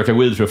kanske inte röka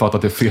weed för att fatta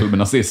att det är fel med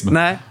nazism.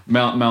 Nej.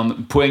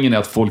 Men poängen är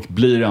att folk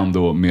blir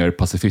ändå mer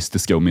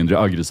pacifistiska och mindre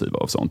aggressiva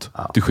av sånt.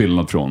 Ja. Till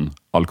skillnad från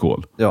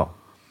alkohol. Ja,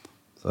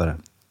 så är det.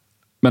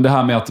 Men det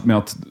här med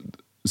att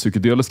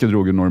psykedeliska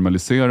droger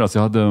normaliseras.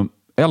 Jag hade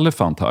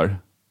Elephant här.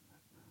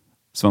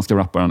 Svenska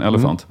rapparen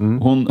Elephant.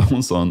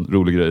 Hon sa en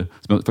rolig grej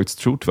som jag faktiskt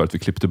tror tyvärr att vi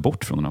klippte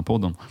bort från den här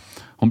podden.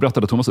 Hon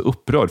berättade att hon var så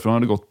upprörd för hon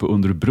hade gått på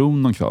under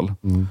bron någon kväll.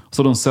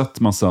 Så hade hon sett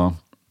massa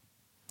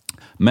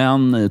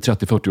män i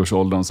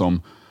 30-40-årsåldern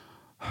som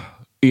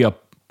är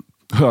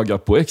höga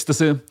på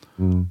ecstasy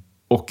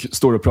och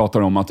står och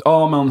pratar om att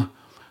men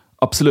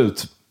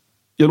absolut,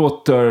 jag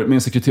låter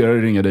min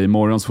sekreterare ringa dig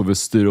imorgon så får vi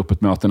styra upp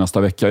ett möte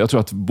nästa vecka. Jag tror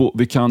att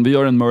vi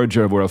gör en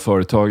merger av våra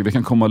företag. Vi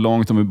kan komma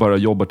långt om vi bara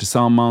jobbar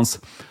tillsammans.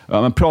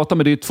 Men prata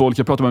med ditt folk,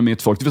 jag pratar med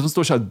mitt folk. Det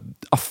står så här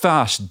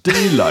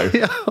affärsdealar.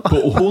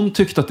 Och hon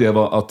tyckte att det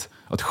var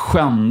att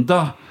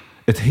skända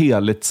ett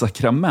heligt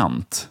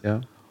sakrament.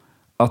 Ja.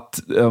 Att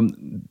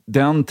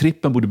den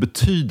trippen borde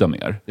betyda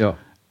mer. Ja.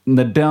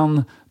 När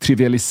den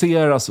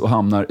trivialiseras och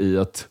hamnar i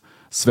ett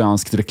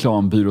svenskt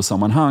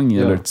reklambyråsammanhang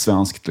eller ett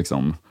svenskt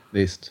liksom,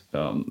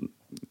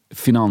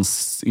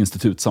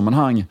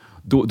 finansinstitutsammanhang,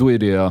 då är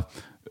det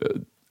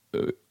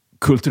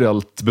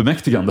kulturellt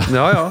bemäktigande.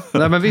 Ja.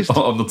 Nej, men visst.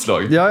 Av något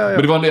slag. Ja.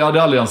 Men jag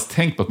hade aldrig ens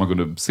tänkt på att man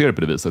kunde se det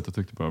på det viset. Jag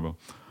tyckte bara det var...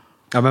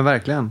 Ja, men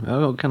verkligen.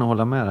 Jag kan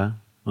hålla med där.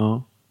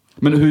 Ja.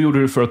 Men hur gjorde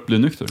du för att bli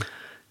nykter?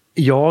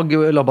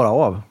 Jag la bara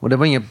av. Och det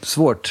var inget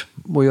svårt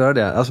att göra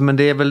det. Alltså, men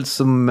det är väl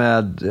som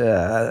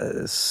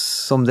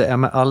det är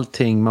med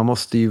allting. Man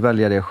måste ju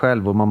välja det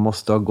själv. Och man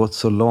måste ha gått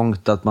så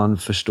långt att man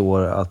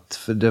förstår att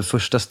för det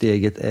första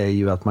steget är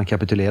ju att man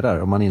kapitulerar.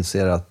 Och man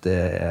inser att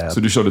det är... Så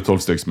du körde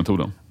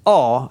 12-stegsmetoden?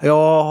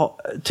 Ja,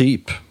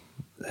 typ.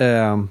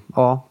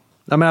 Ja.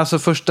 Men alltså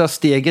första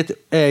steget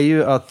är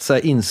ju att så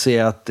här,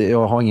 inse att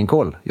jag har ingen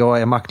koll.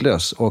 Jag är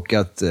maktlös. Och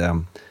att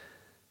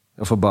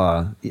jag får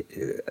bara...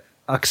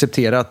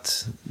 acceptera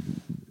att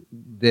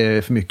det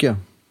är för mycket.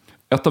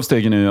 Ett av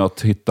stegen är ju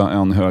att hitta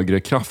en högre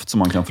kraft som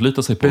man kan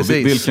förlita sig på.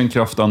 Precis. Vilken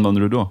kraft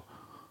använder du då?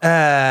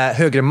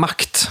 Högre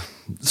makt,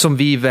 som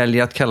vi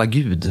väljer att kalla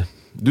Gud.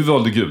 Du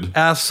valde Gud?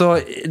 Alltså,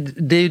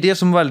 det är ju det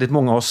som väldigt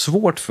många har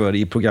svårt för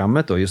i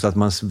programmet då, just att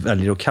man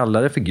väljer att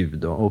kalla det för Gud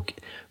då. Och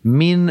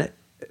min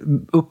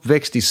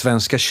uppväxt i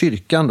Svenska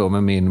kyrkan då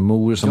med min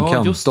mor som kantor.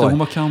 Ja, just det, hon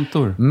var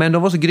kantor. Men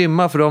de var så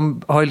grymma för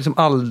de har liksom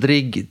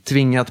aldrig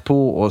tvingat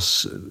på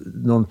oss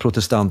någon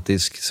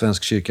protestantisk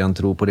Svensk kyrkan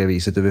tro på det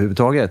viset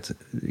överhuvudtaget.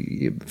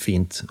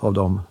 Fint av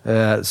dem.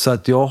 Så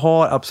att jag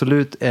har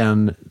absolut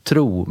en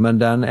tro, men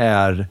den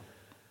är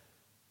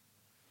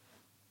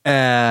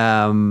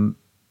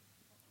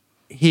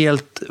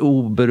helt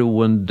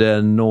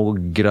oberoende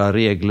några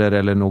regler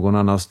eller någon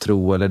annans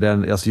tro. Eller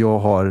den, alltså jag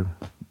har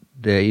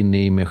det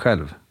inne i mig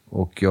själv.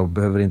 Och jag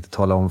behöver inte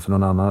tala om för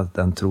någon annan att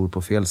den tror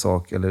på fel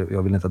sak. Eller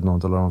jag vill inte att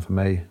någon talar om för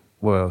mig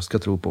vad jag ska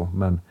tro på.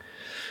 Men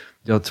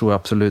jag tror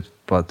absolut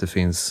på att det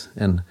finns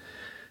en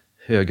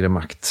högre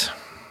makt.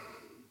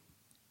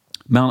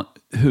 Men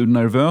hur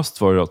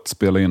nervöst var det att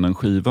spela in en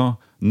skiva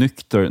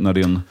nykter när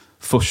din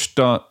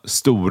första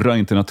stora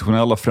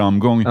internationella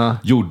framgång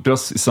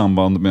gjordes i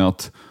samband med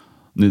att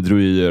ni drog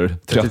i er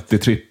 30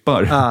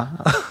 trippar? Ja.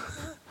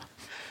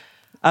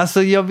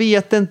 Alltså jag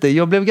vet inte,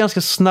 jag blev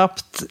ganska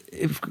snabbt,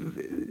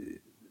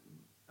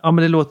 ja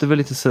men det låter väl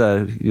lite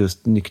sådär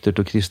just nyktert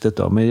och kristet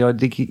då, men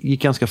det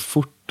gick ganska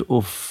fort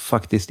att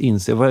faktiskt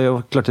inse,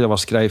 klart att jag var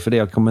skraj för det,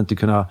 jag kommer inte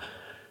kunna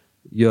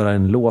göra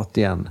en låt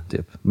igen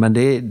typ. Men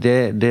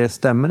det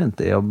stämmer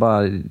inte,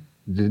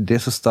 det är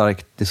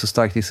så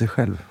starkt i sig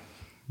själv.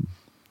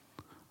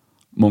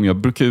 Många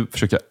brukar ju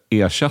försöka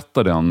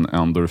ersätta den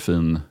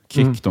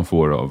endorfin-kick de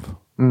får av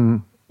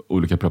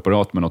olika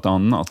preparat med något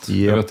annat.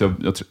 Yep. Jag vet,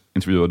 jag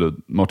intervjuade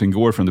Martin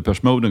Gore från Depeche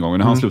Mode en gång. Och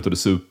när han slutade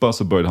supa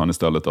så började han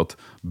istället att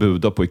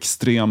buda på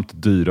extremt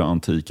dyra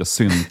antika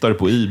syntar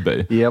på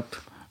eBay. Yep.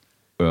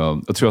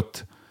 Jag tror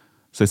att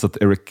sägs att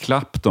Eric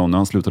Clapton, när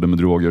han slutade med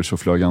droger så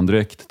flög han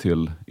direkt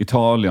till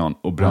Italien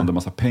och brände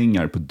massa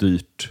pengar på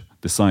dyrt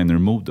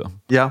designermode.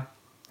 Ja,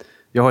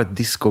 jag har ett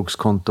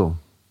Discogs-konto.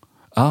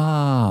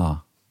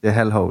 Det är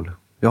Hellhole.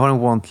 Jag har en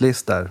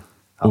want-list där.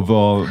 Och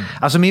vad...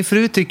 Alltså min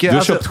fru tycker... Du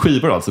har köpt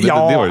skivor alltså? Det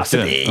var alltså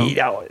vad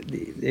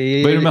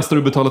är det mesta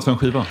du betalat för en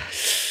skiva?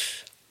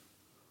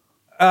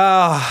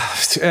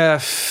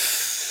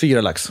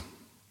 4 lax.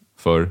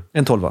 För?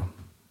 En 12.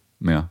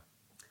 Med?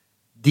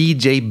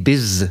 DJ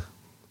Biz.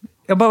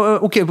 Jag bara,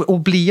 okej, och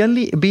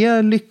blir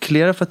jag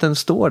lyckligare för att den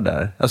står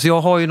där? Alltså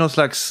jag har ju någon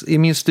slags, i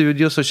min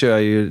studio så kör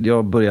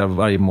jag börjar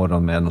varje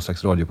morgon med någon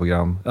slags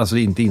radioprogram. Alltså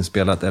inte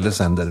inspelat eller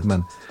sänder,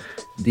 men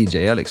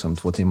DJ:ar liksom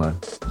 2 timmar.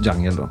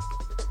 Jungle då.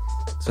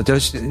 Så att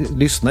jag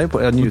lyssnar ju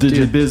på, jag njuter.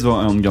 DJ Biz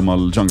var en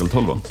gammal Jungle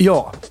 12, va?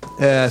 Ja,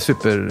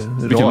 super.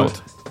 Vilken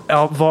låt?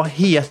 Ja, vad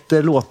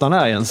heter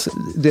låtarna ens?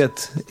 Det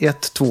är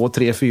 1, 2,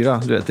 3,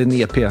 4. Du vet, det är en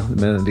EP.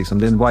 Men liksom,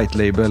 det är en white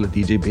label.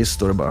 DJ Biz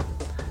står det bara.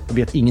 Jag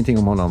vet ingenting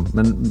om honom,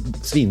 men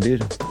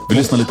svindyr. Vi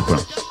lyssnar lite på den.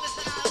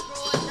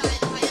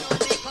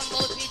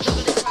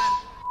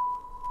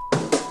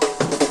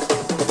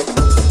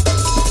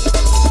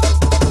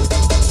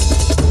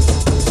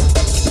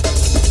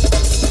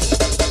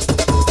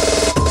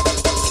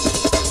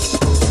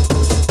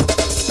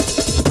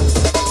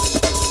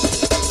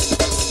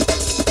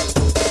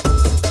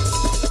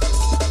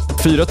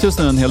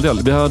 $4,000 är en hel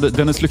del.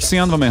 Dennis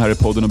Lyxzén var med här i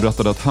podden och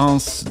berättade att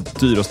hans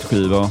dyraste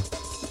skiva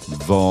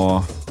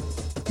var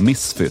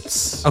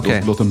Misfits.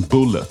 Okay. Låten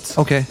Bullet.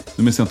 Okay.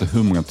 Nu minns jag inte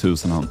hur många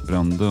tusen han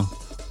brände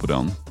på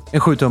den. En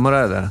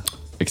 7-tummare eller?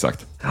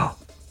 Exakt. Ja.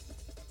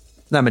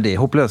 Nej, men det är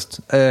hopplöst.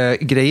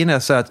 Grejen är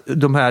så att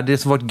det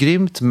som varit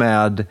grymt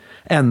med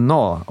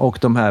NA och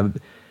de här,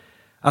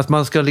 att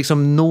man ska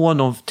liksom nå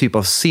någon typ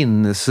av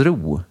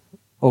sinnesro.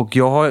 Och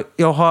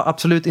jag har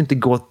absolut inte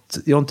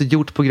jag har inte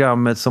gjort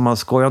programmet som man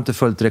ska, jag har inte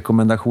följt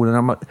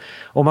rekommendationerna.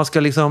 Om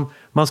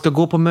man ska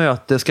gå på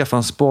möte, skaffa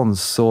en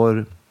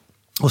sponsor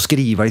och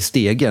skriva i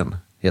stegen,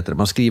 heter det.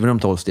 Man skriver de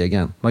 12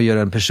 stegen. Man gör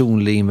en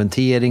personlig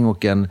inventering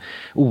och en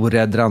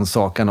orädd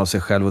rannsakan av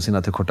sig själv och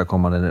sina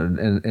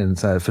tillkortakommanden. En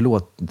så här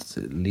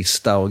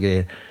förlåtlista och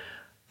grejer.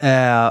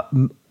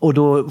 Och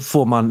då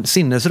får man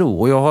sinnesro.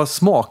 Och jag har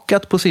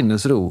smakat på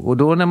sinnesro. Och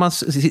då det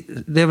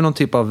är väl någon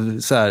typ av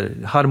så här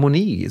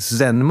harmoni,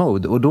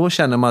 zen-mode. Och då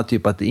känner man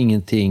typ att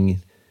ingenting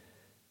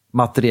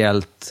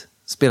materiellt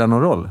spelar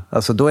någon roll.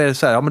 Alltså då är det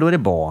så här, ja men då är det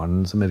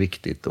barn som är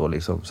viktigt och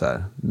liksom så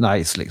här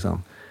nice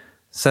liksom.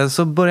 Sen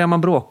så börjar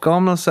man bråka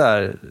om någon så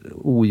här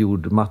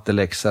ogjord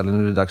matteläxa, eller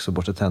nu är det dags att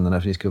borsta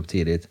tänderna för vi ska upp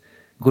tidigt.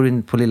 Går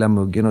in på lilla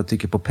muggen och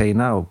trycker på Pay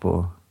Now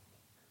på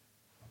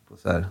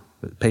så här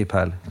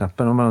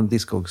PayPal-knappen om man har en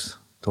Discogs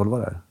 12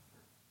 där.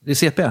 Det är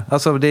CP.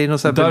 Alltså, det är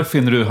något så här... Där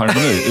finner du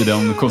harmoni i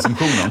den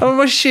konsumtionen. Ja, men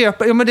man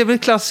köper, ja, men det är väl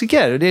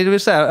klassiker. Det är väl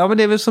så här, ja, men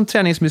det är väl som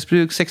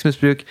träningsmissbruk,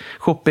 sexmissbruk,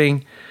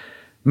 shopping.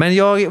 Men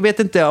jag vet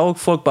inte, och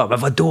folk bara, men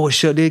vadå,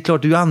 det är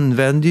klart du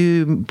använder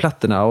ju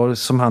plattorna och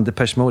som han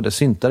Depeche Mode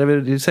syntar,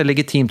 det är så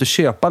legitimt att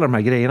köpa alla de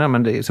här grejerna,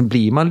 men så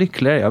blir man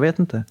lyckligare, jag vet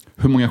inte.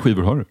 Hur många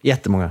skivor har du?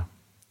 Jättemånga.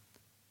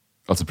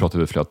 Alltså pratar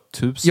vi flera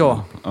tusen?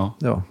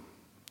 Ja.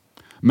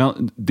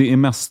 Men det är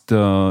mest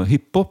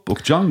hiphop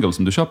och jungle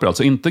som du köper,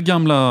 alltså inte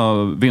gamla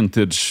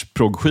vintage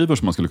prog-skivor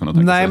som man skulle kunna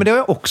tänka sig? Nej, men det har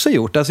jag också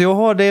gjort.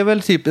 Alltså det är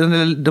väl typ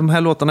de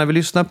här låtarna vi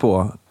lyssnar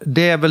på.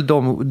 Det är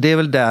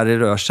väl där det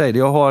rör sig.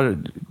 Jag har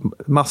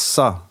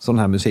massa sån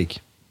här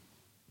musik.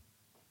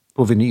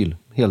 På vinyl.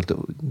 Helt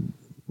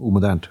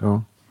omodernt,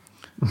 ja.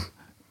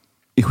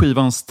 I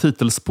skivans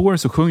titelspår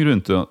så sjunger du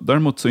inte.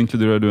 Däremot så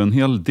inkluderar du en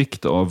hel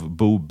dikt av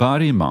Bo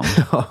Bergman.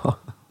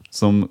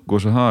 Som går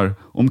så här.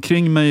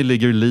 Omkring mig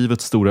ligger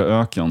livets stora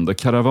öken, där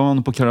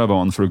karavan på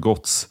karavan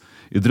förgåtts,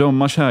 i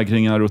drömmars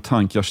hägringar och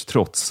tankars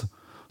trots.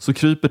 Så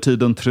kryper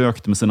tiden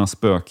trögt med sina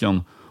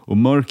spöken, och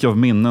mörk av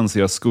minnen ser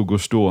jag skuggor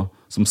stå,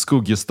 som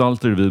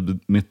skugggestalter vid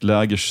mitt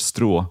lägers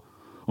strå.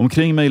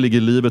 Omkring mig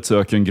ligger livets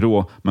öken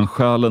grå, men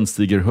själen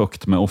stiger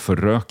högt med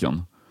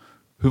offerröken.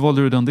 Hur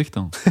valde du den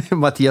dikten?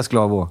 Mattias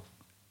Glavå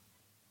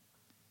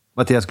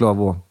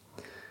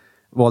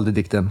valde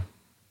dikten.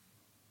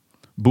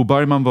 Bo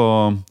Bergman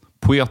var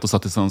poet och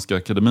satt i Svenska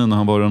Akademin.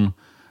 Han var den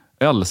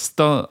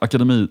äldsta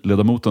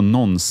akademiledamoten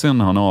någonsin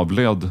när han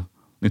avled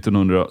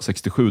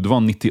 1967. Det var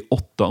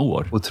 98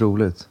 år.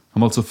 Otroligt.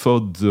 Han var alltså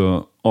född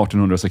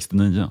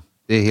 1869.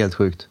 Det är helt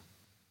sjukt.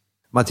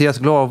 Mattias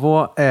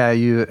Glavå är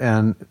ju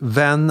en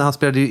vän. Han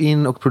spelade ju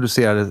in och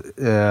producerade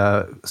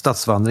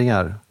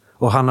Stadsvandringar.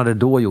 Och han hade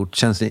då gjort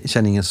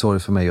Känn ingen sorg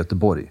för mig i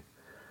Göteborg.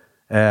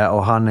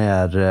 Och han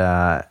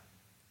är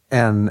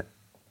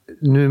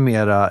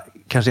numera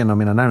kanske en av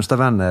mina närmsta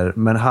vänner,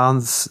 men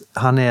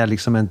han är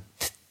liksom en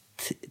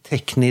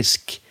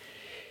teknisk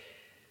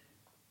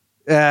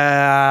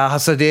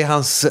alltså det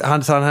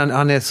är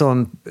han är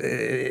sån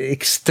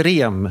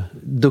extrem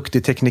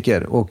duktig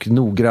tekniker och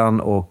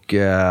noggrann och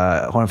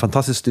har en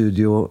fantastisk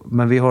studio,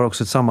 men vi har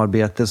också ett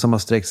samarbete som har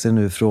sträckt sig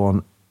nu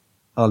från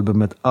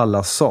albumet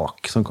Alla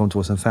sak som kom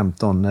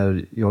 2015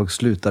 när jag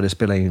slutade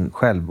spela in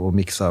själv och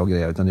mixa och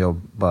grejer, utan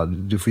jag bara,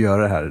 du får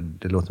göra det här,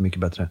 det låter mycket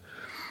bättre.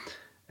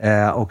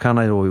 Och han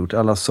har ju då gjort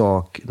Alla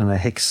sak, den här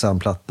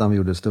Häxan-plattan vi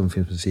gjorde,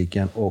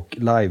 stumfilmsmusiken, och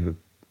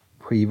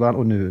live-skivan,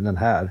 och nu den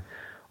här.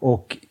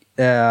 Och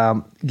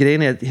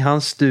grejen är att i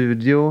hans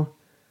studio,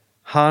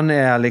 han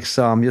är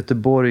liksom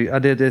Göteborg,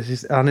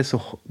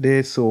 det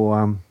är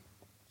så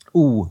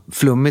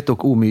oflummigt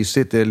och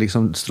omysigt. Det är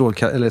liksom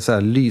eller så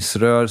här,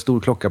 lysrör, stor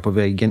klocka på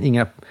väggen,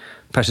 inga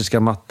persiska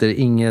mattor,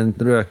 ingen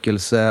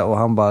rökelse, och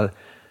han bara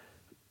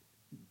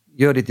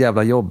gör ditt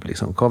jävla jobb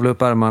liksom. Kavla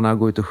upp armarna,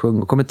 gå ut och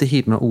sjung. Kom inte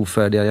hit med några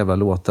ofärdiga jävla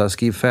låtar.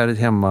 Skriv färdigt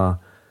hemma.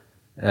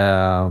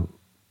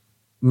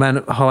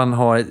 Men han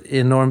har ett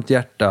enormt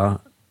hjärta,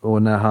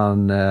 och när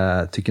han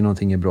tycker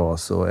någonting är bra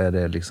så är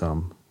det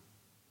liksom...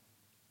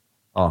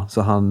 Ja,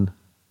 så han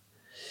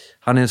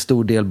är en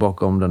stor del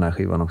bakom den här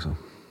skivan också.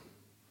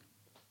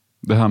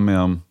 Det här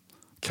med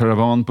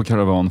karavan på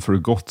karavan för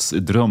gods i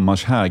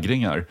drömmars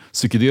hägringar.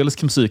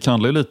 Psykedelisk musik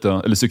handlar ju lite,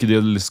 eller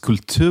psykedelisk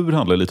kultur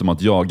handlar lite om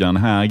att jaga en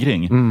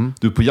hägring.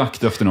 Du är på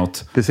jakt efter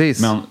något.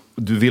 Precis. Men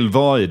du vill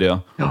vara i det.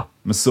 Ja.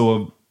 Men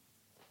så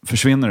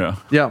försvinner det.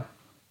 Ja.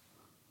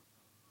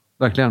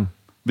 Verkligen.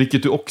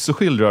 Vilket du också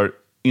skildrar,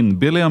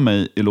 inbillar jag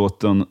mig, i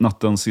låten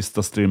Nattens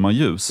sista strimma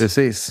ljus.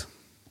 Precis.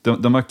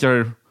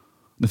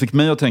 Den fick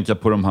mig att tänka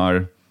på de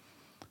här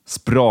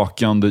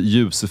sprakande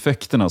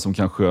ljuseffekterna som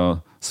kanske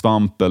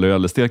svamp eller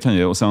LSD kan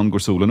ge, och sen går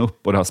solen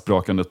upp och det här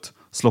sprakandet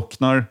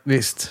slocknar.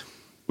 Visst.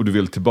 Och du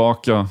vill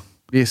tillbaka.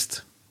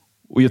 Visst.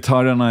 Och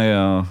gitarrerna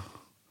är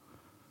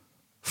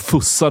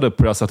fussade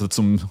på det här sättet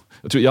som...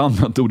 Jag tror jag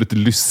använde ordet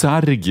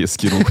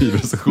lysergisk i någon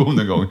skivrecension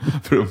en gång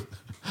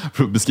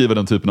för att beskriva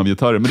den typen av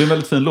gitarrer. Men det är en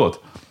väldigt fin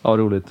låt. Ja,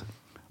 roligt.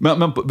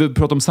 Men vi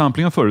pratade om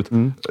samplingar förut.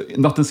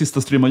 Nattens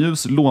sista strimma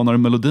ljus lånar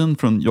melodin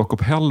från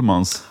Jakob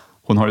Hellmans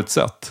Hon har ett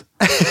sätt.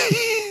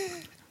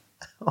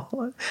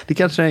 Det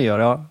kanske den gör,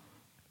 ja.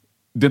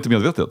 Det är inte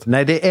medvetet?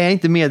 Nej, det är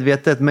inte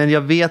medvetet, men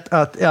jag vet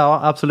att, ja,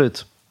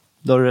 absolut.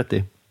 Det har du rätt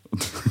i.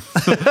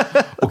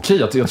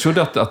 Okej, jag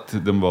trodde att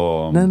den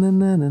var...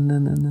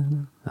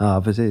 Nej.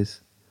 Ja,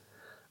 precis.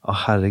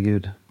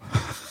 Herregud.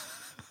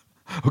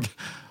 Okay.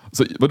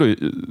 Så vadå,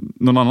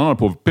 någon annan har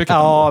påpekat?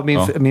 Ja,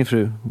 min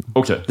fru.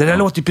 Okay. Det där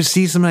låter ju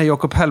precis som den här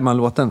Jakob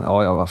Hellman-låten.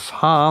 Ja, vad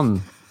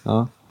fan.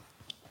 Ja.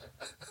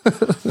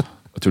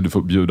 Jag tror du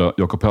får bjuda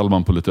Jakob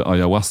Hellman på lite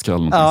ayahuasca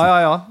eller någonting.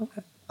 Ja.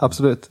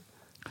 Absolut.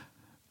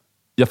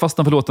 Jag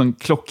fastnar för låten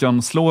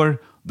Klockan slår,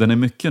 den är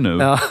mycket nu.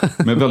 Ja.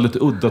 Med väldigt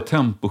udda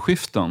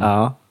temposkiften.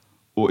 Ja.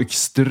 Och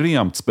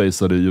extremt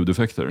spacade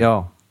ljudeffekter.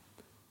 Ja.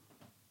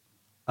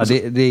 Ja,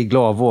 det är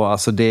Glavå,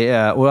 alltså det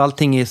är, och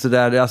allting är så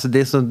där, alltså det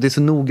är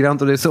så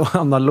noggrant och det är så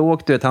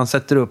analogt, du vet, han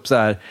sätter upp så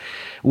här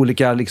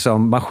olika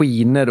liksom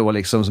maskiner då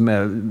liksom som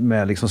är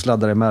med liksom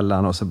sladdar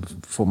emellan, och så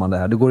får man det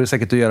här. Det går ju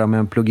säkert att göra med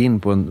en plugin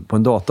på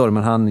en dator,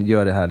 men han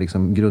gör det här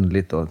liksom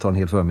grundligt och tar en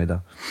hel förmiddag.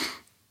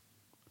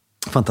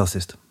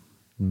 Fantastiskt.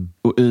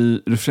 Och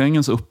i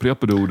refrängen så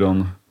upprepar du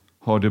orden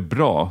har det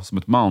bra som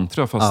ett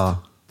mantra, fast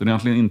den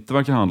egentligen inte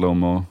verkar handla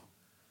om att...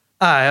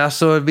 Nej,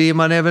 alltså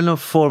man är väl någon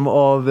form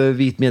av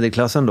vit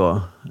medelklassen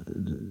då.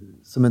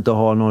 Som inte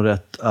har någon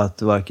rätt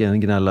att varken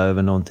gnälla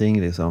över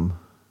någonting liksom.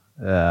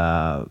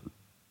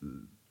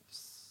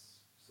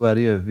 Så är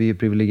det ju. Vi är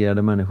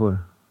privilegierade människor.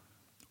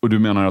 Och du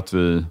menar att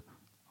vi...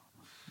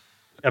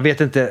 Jag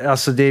vet inte,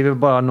 alltså det är väl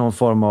bara någon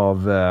form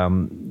av...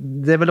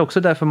 det är väl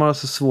också därför man har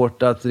så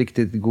svårt att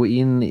riktigt gå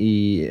in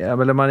i...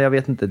 Jag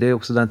vet inte, det är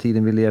också den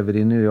tiden vi lever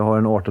i nu. Jag har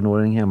en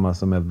 18-åring hemma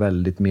som är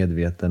väldigt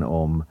medveten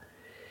om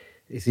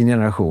i sin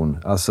generation,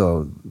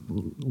 alltså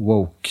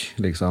woke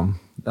liksom,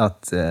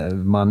 att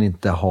man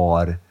inte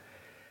har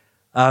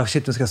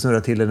shit, nu ska jag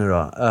snurra till det nu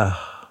då.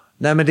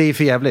 Nej, men det är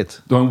för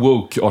jävligt. Du har en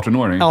woke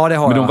 18-åring. Ja, det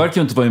har men jag. De verkar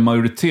ju inte vara i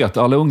majoritet.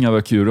 Alla unga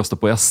verkar ju rösta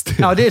på SD.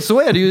 Ja, så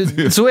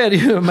är det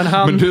ju.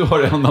 Men du har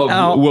en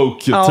av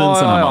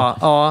woke-teensen hemma.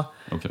 Ja.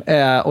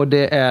 Okay. Och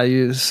det är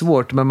ju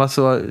svårt, men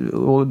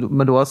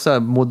men då så här,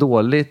 må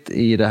dåligt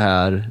i det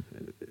här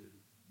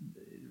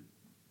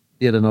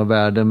delen av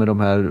världen med de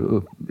här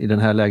i den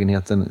här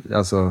lägenheten,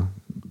 alltså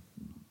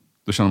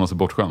då känner man sig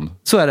bortskämd.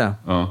 Så är det.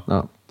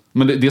 Ja.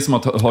 Men det är som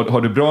att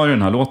har det bra i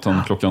den här låten,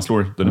 Klockan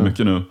slår, den är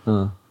mycket nu.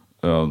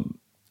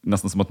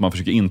 Nästan som att man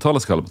försöker intala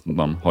sig själv att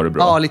man har det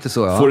bra. Ja, lite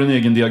så, ja. Får en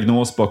egen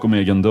diagnos bakom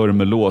egen dörr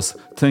med lås.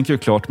 Tänker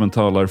klart men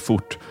talar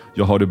fort.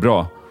 Jag har det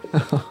bra.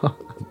 Nej,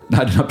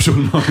 den här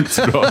personen har inte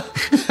så bra.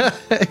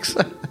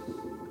 Exakt.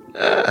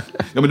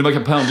 Ja, men man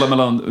kan pendla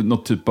mellan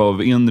något typ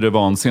av inre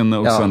vansinne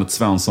och sen ett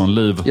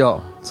Svensson-liv.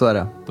 Ja, så är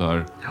det.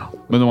 Där.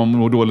 Men om man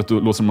mår dåligt då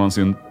låser man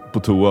sin på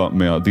toa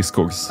med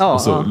Discogs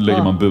och så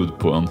lägger man bud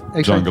på en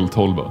Jungle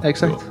 12.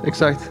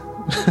 Exakt.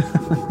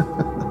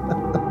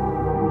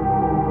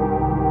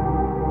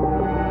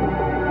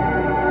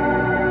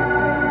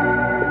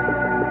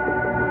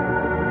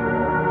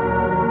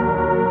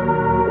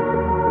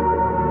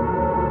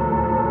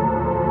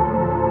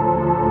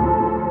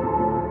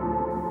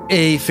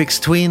 Aphex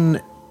Twin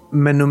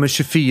med nummer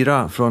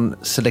 24 från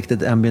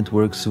Selected Ambient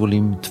Works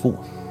volym 2.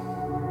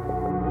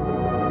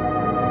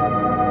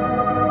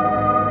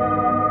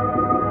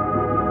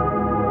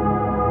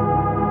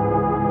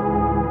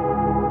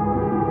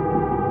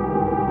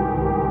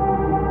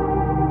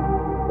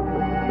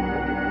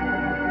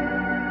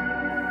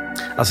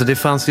 Alltså det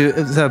fanns ju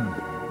så här,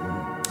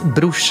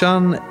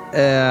 brorsan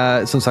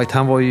som sagt,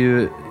 han var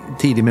ju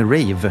tidig med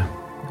rave,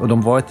 och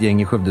de var ett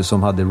gäng i Skövde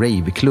som hade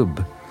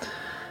rave-klubb.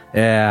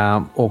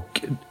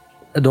 Och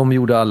de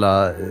gjorde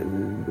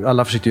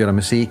alla försökte göra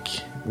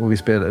musik. Och vi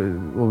spelade,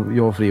 och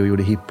jag och Frio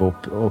gjorde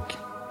hiphop. Och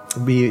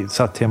vi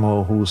satt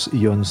hemma hos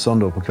Jönsson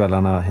då på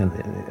kvällarna.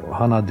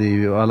 Han hade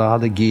ju, alla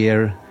hade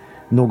gear.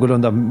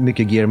 Någorlunda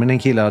mycket gear, men en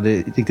kille hade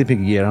riktigt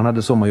mycket gear. Han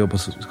hade sommarjobb på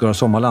Skara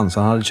Sommarland, så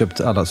han hade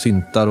köpt alla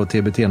syntar och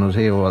TBT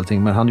och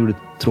allting. Men han gjorde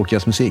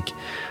tråkigast musik.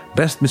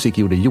 Bäst musik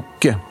gjorde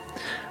Jocke.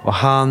 Och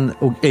han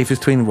och Aphex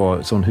Twin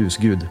var sån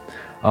husgud.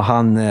 Och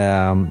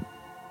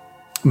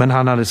men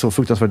han hade så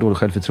fruktansvärt dåligt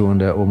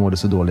självförtroende och mådde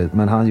så dåligt.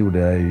 Men han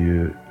gjorde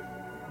ju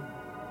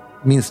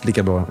minst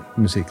lika bra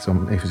musik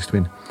som Aphex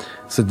Twin.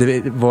 Så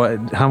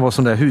han var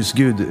sån där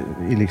husgud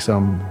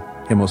liksom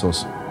hemma hos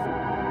oss.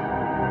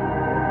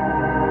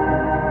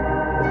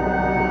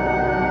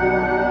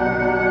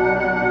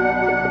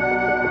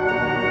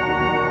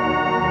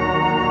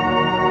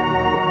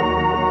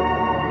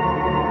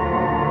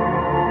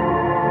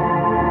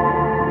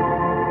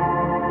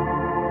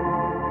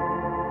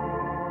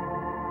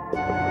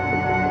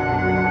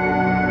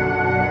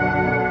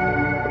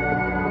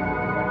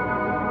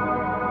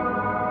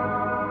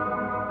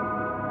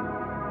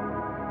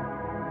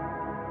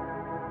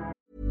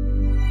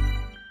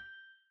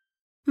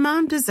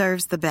 Mom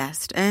deserves the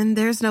best, and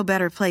there's no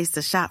better place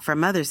to shop for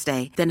Mother's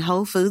Day than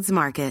Whole Foods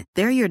Market.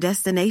 They're your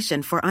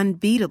destination for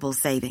unbeatable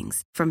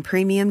savings, from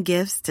premium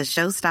gifts to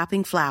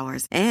show-stopping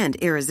flowers and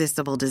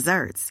irresistible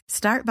desserts.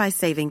 Start by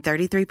saving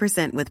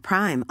 33% with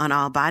Prime on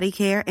all body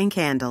care and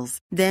candles.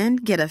 Then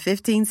get a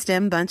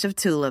 15-stem bunch of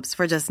tulips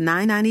for just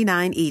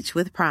 $9.99 each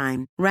with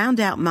Prime. Round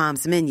out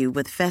Mom's menu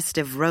with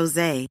festive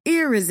rosé,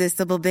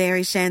 irresistible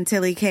berry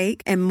chantilly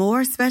cake, and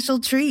more special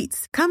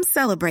treats. Come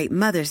celebrate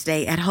Mother's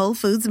Day at Whole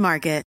Foods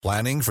Market.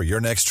 Planning for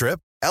your next trip?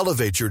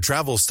 Elevate your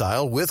travel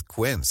style with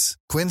Quince.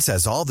 Quince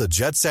has all the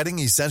jet-setting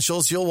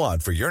essentials you'll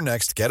want for your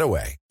next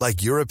getaway,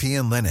 like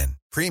European linen,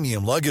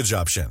 premium luggage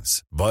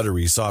options,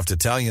 buttery soft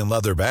Italian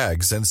leather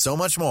bags, and so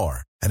much more.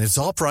 And it's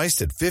all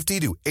priced at 50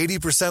 to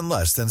 80%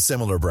 less than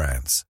similar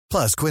brands.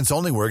 Plus, Quince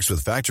only works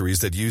with factories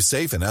that use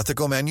safe and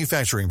ethical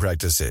manufacturing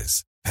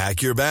practices.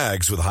 Pack your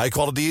bags with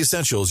high-quality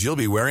essentials you'll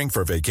be wearing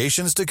for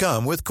vacations to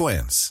come with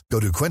Quince. Go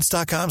to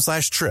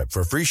quince.com/trip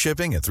for free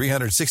shipping and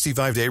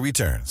 365-day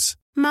returns.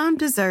 Mom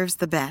deserves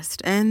the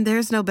best, and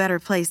there's no better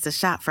place to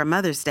shop for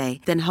Mother's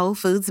Day than Whole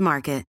Foods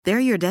Market.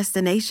 They're your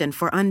destination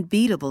for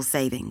unbeatable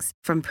savings,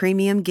 from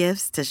premium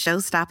gifts to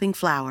show-stopping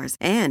flowers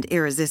and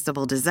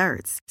irresistible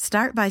desserts.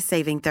 Start by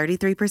saving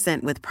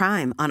 33% with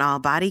Prime on all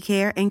body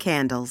care and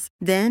candles.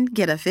 Then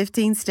get a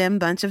 15-stem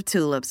bunch of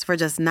tulips for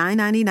just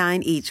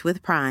 $9.99 each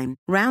with Prime.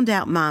 Round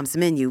out Mom's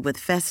menu with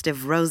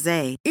festive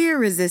rosé,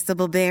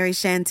 irresistible berry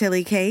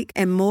chantilly cake,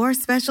 and more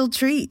special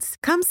treats.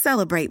 Come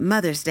celebrate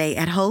Mother's Day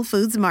at Whole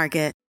Foods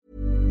Market.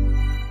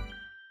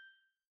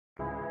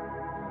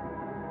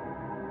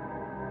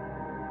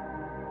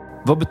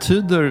 Vad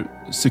betyder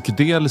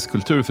psykedelisk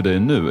kultur för dig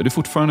nu? Är det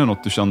fortfarande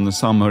något du känner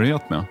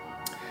samhörighet med?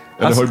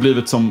 Eller har det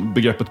blivit som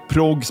begreppet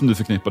prog som du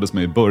förknippades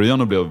med i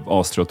början och blev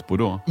astrött på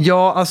då?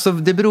 Ja, alltså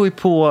det beror ju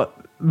på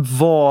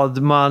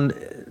vad man...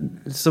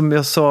 Som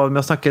jag sa,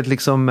 jag snackade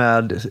liksom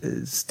med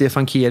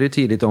Stefan Keri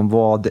tidigt om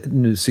vad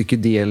nu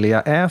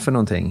psykedelia är för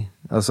någonting.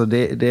 Alltså och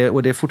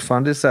det är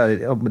fortfarande så här,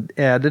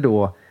 är det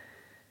då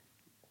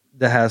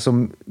det här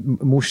som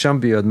morsan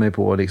bjöd mig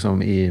på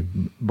liksom i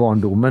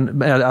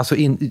barndomen, alltså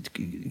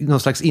någon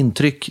slags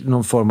intryck,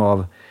 någon form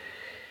av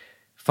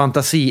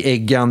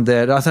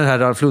fantasieggande, alltså den här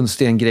Ralf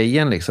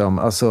Lundsten-grejen liksom,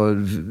 alltså,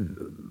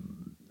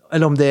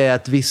 eller om det är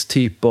ett visst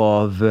typ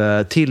av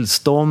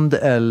tillstånd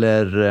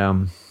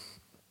eller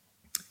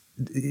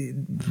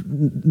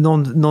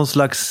någon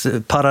slags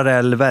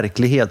parallell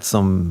verklighet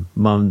som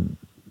man,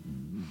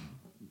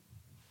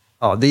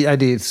 ja, det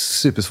är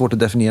supersvårt att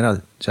definiera,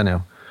 känner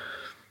jag.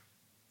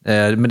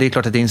 Men det är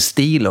klart att det är en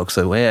stil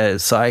också.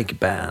 Psych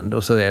band.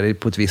 Och så är det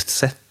på ett visst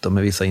sätt då,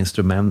 med vissa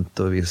instrument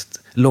och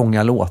visst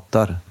långa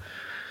låtar.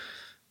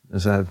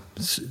 Så här,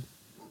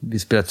 vi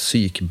spelar ett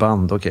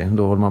psykband. Okej,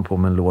 då håller man på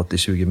med en låt i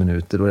 20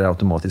 minuter. Då är det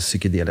automatiskt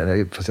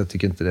psykedelia. Fast jag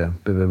tycker inte det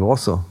behöver vara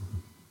så.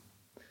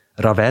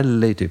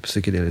 Ravel är typ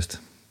psykedeliskt.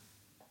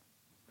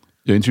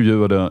 Jag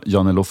intervjuade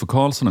Janne Loffe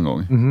Karlsson en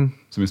gång.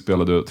 Som vi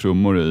spelade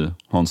trummor i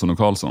Hansson och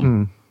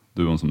Karlsson.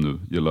 Duon som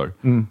du gillar.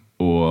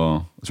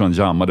 Och jag tror han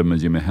jammade med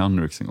Jimi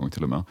Hendrix en gång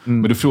till och med.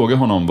 Men du frågade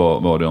honom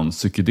vad den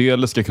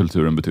psykedeliska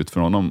kulturen betytt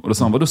för honom. Och då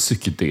sa han, vadå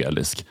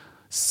psykedelisk?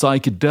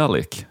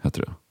 Psychedelic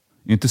heter det.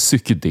 Inte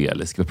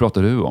psykedelisk, vad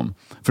pratar du om?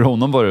 För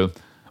honom var det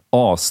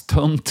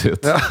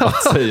astöntigt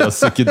att säga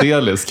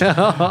psykedelisk.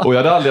 Och jag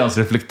hade aldrig ens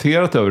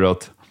reflekterat över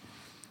att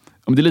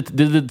det är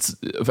lite,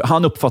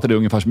 han uppfattade det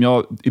ungefär som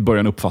jag i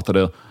början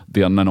uppfattade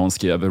det när någon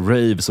skrev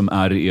rave som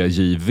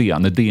R-E-J-V,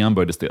 när DN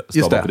började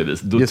stava på det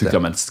viset. Då tyckte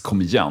jag, men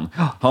kom igen.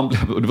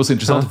 Det var så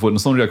intressant att få en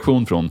sån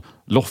reaktion från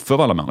Loffe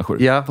av alla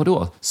människor. Ja.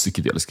 Vadå?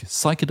 Psykedelisk?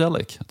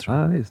 Psychedelic, jag tror.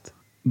 Ja, visst.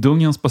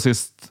 Dungens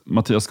basist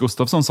Mattias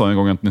Gustafsson sa en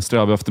gång att ni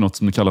strävar efter något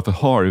som ni kallar för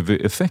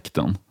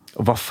Harvey-effekten.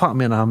 Och vad fan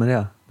menar han med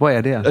det? Vad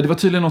är det? Ja, det var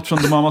tydligen något från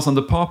The Mamas and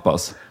the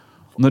Papas.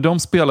 När de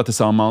spelade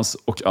tillsammans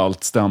och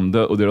allt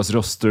stämde och deras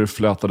röster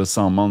flätade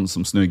samman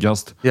som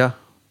snyggast,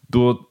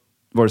 då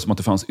var det som att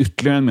det fanns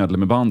ytterligare en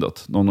medlem i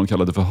bandet. Någon de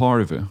kallade för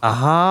Harvey.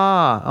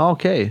 Aha,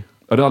 okej.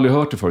 Jag hade aldrig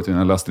hört det förut innan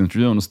jag läste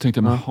intervjun. Och så tänkte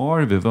jag, men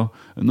Harvey var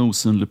en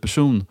osynlig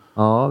person.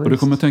 Ja, och då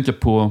kommer jag att tänka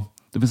på,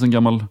 det finns en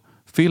gammal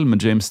film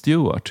med James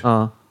Stewart.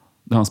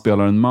 Där han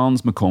spelar en man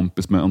som är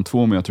kompis med en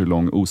 2 meter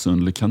lång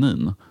osynlig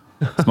kanin.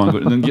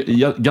 En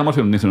gammal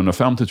film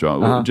 1950 tror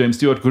jag. Och James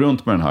Stewart går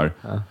runt med den här.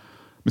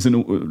 Med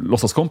sin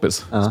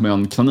låtsaskompis. Som är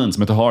en kanin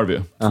som heter Harvey.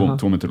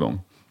 2 meter lång.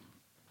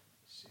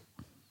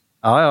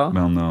 Ja.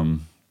 Men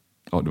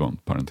det var en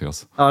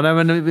parentes. Ja, nej,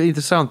 men det är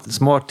intressant.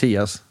 Smart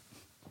Tias.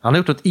 Han har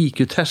gjort ett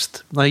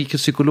IQ-test. Han gick en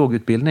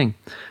psykologutbildning.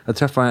 Jag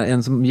träffade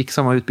en som gick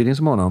samma utbildning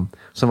som honom.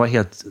 Som var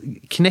helt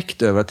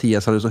knäckt över att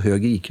Tias hade så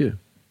hög IQ.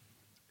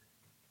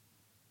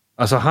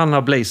 Alltså han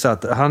har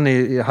blazat. Han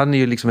är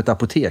ju liksom ett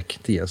apotek,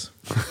 Tias.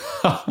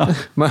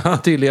 Men han är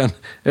tydligen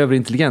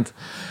överintelligent.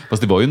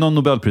 Fast det var ju någon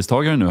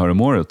Nobelpristagare nu här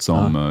om året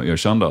som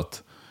erkände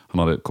att han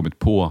hade kommit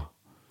på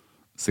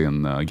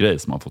sin grej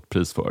som han fått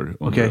pris för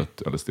under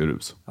ett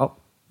LSD-rus. Ja,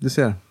 du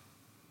ser.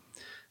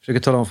 Försöker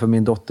tala om för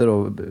min dotter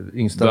och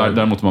yngsta.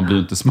 Däremot man blir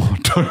inte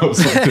smartare. Och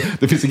så.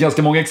 Det finns ju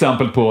ganska många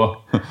exempel på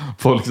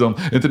folk som,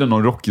 är inte det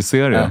någon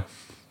Rocky-serie?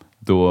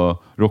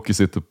 Då Rocky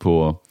sitter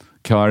på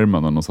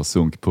Carmen och någon sån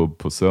sunk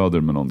på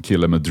Söder med någon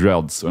kille med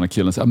dreads. Och den här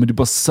killen säger, men det är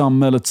bara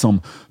samhället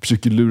som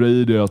försöker lura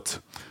i dig att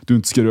du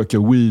inte ska röka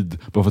weed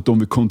bara för att de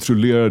vill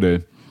kontrollera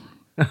dig.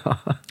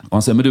 Och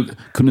han säger, men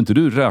kunde inte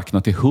du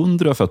räkna till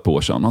 100 för ett par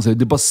år sedan? Han säger,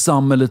 det är bara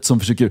samhället som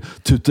försöker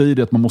tuta i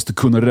dig att man måste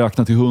kunna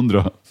räkna till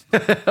 100.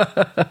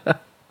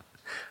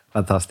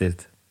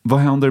 Fantastiskt. Vad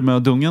händer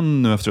med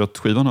Dungen nu efter att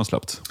skivan har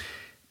släppt?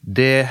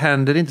 Det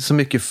händer inte så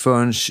mycket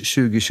förrän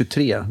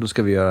 2023. Då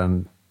ska vi göra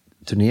en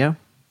turné.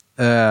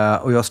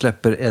 Och jag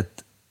släpper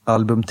ett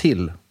album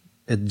till.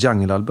 Ett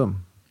jungle-album.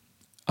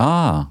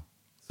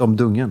 Som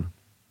Dungen.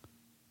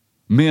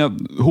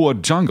 Med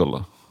hård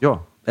jungle?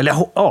 Ja. Eller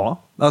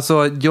ja.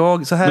 Alltså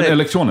så här. Men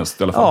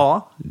elektroniskt i alla fall?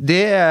 Ja.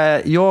 Det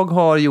är, jag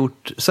har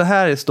gjort... Så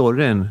här är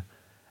storyn.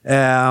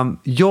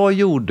 Jag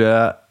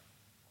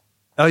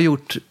har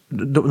gjort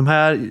de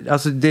här...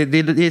 Alltså det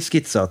är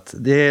skitsat.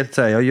 Det är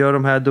så här, jag gör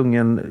de här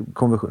Dungen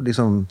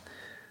liksom,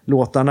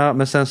 låtarna.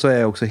 Men sen så är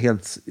jag också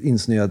helt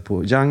insnöad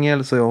på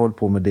jungle. Så jag har hållit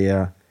på med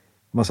det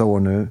massa år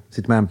nu.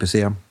 Sitter med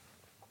MPC.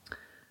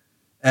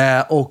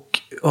 Och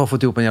har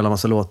fått ihop en jävla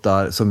massa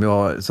låtar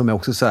som jag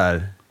också så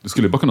här... Du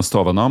skulle bara kunna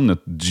stava namnet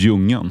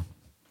Djungen.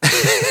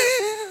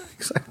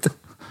 Exakt.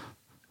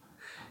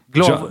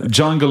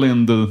 Jungle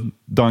in the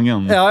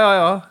Dungen.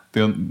 Ja.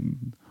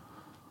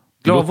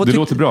 Det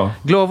låter bra.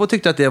 Glavo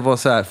tyckte att det var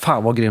så här,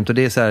 fan vad grymt. Och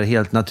det är så här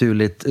helt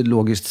naturligt,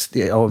 logiskt.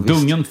 Ja,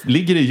 Dungen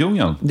ligger i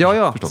djungeln.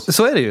 Ja, förstås.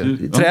 Så är det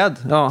ju. Träd.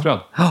 Träd.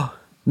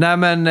 Nej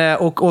men,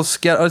 och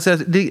Oscar, alltså,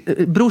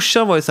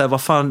 brorsan var ju så här,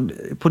 vad fan,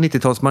 på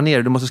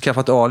 90-talsmanér, du måste skaffa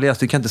ett alias,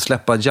 du kan inte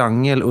släppa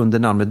jungle under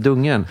namnet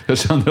Dungen. Jag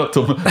känner att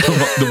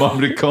de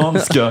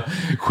amerikanska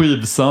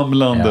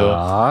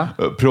skivsamlande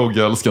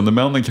proggälskande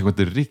männen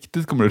kanske inte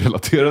riktigt kommer att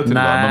relatera till det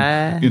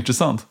här, men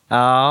intressant.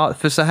 Ja,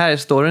 för så här är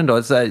storyn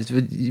då. Så här,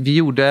 vi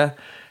gjorde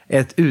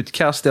ett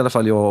utkast, i alla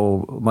fall jag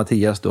och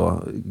Mattias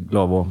då,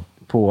 Glavo,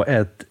 på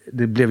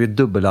det blev ju ett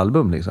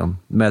dubbelalbum liksom,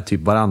 med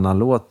typ varannan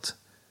låt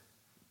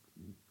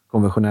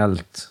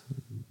konventionellt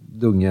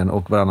Dungen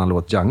och varannan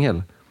låt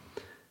jungle.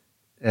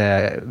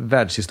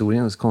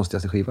 Världshistoriens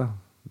konstigaste skiva.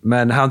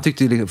 Men han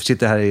tyckte ju, shit,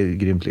 det här är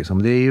grymt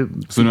liksom. Det är ju...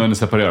 Så nu är ni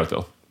separerat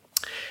då?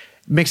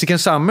 Mexican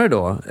Summer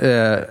då.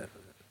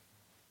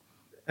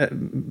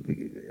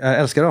 Jag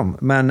älskar dem,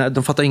 men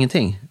de fattar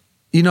ingenting.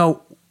 You know,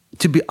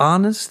 to be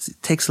honest,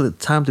 it takes a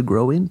little time to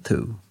grow into.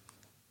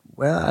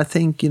 Well, I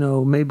think, you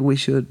know, maybe we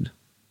should...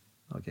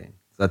 Okay.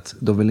 Så att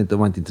de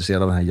var inte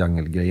intresserade av den här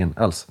jungle-grejen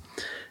alls.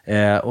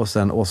 Och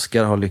sen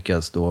Oscar har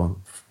lyckats då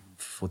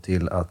få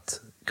till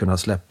att kunna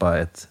släppa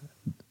ett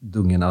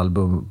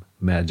Dungen-album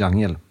med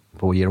jungle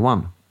på Year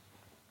One.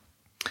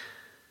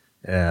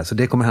 Så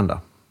det kommer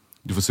hända.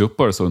 Du får se upp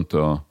bara så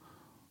inte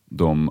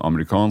de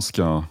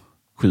amerikanska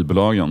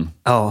skivbolagen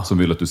som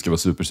vill att du ska vara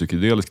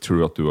superpsykedelisk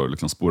tror att du har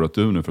liksom spårat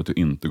ur nu för att du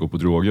inte går på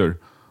droger.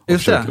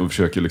 Och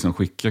försöker liksom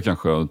skicka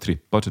kanske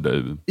trippar till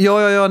dig.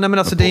 Ja. Nej, men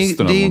alltså, det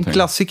är en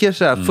klassiker.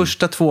 Så här.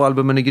 Första 2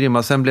 albumen är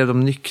grymma. Sen blev de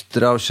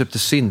nyktra och köpte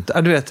synt.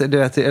 Du vet,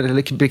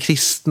 eller blev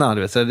kristna.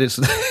 Du vet, det är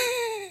så...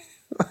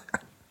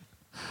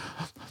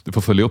 Du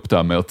får följa upp det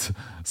här med ett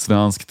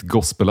svenskt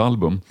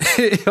gospelalbum.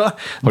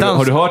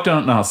 Har du hört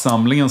den här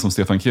samlingen som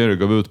Stefan Keri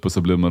gav ut på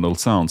Subliminal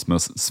Sounds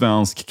med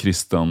svensk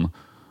kristen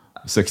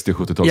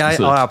 60-70-talsmusik?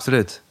 Ja,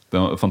 absolut.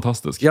 Den var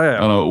fantastisk. Ja.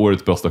 En av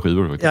årets bästa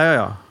skivor faktiskt.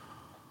 Ja.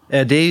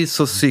 Det är ju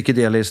så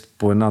psykedeliskt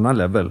på en annan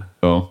level.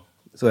 Ja.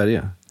 Så är det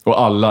ju.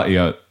 Och alla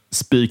är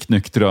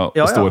spiknyktra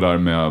och står där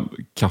med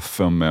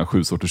kaffe med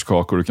 7 sorters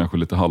kakor och kanske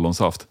lite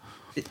hallonsaft.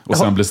 Och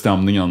sen blir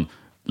stämningen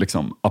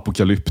liksom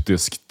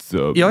apokalyptiskt,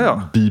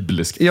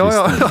 bibliskt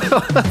kristen.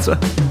 Ja.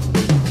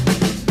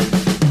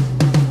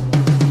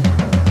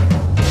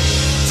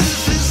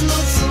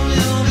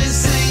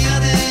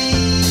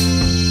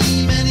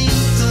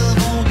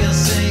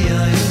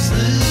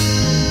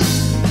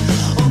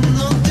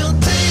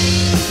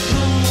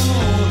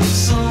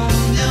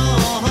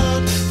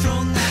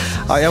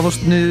 Ja,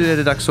 nu är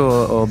det dags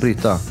att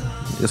bryta.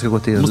 Jag ska gå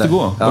till... Du måste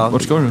gå?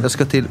 Vart ska du? Jag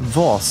ska till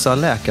Vasa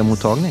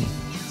läkarmottagning.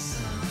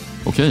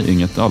 Okej,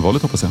 inget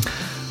allvarligt hoppas jag.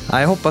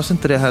 Nej, jag hoppas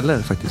inte det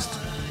heller faktiskt.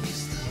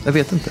 Jag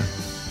vet inte.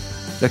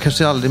 Jag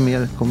kanske aldrig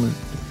mer kommer...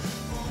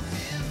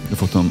 Du har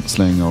fått en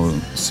släng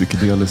av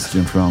psykedelisk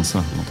influensa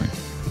eller någonting.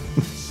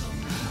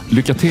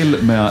 Lycka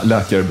till med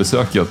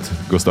läkarbesöket,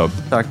 Gustav.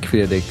 Tack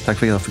Fredrik, tack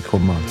för att jag fick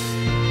komma.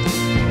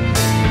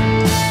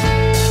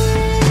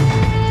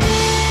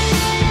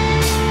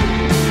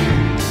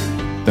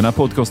 Den här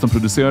podcasten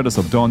producerades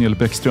av Daniel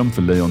Bäckström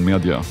för Lejon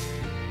Media.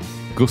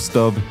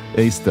 Gustav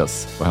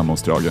Eistes var hemma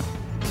hos Drage.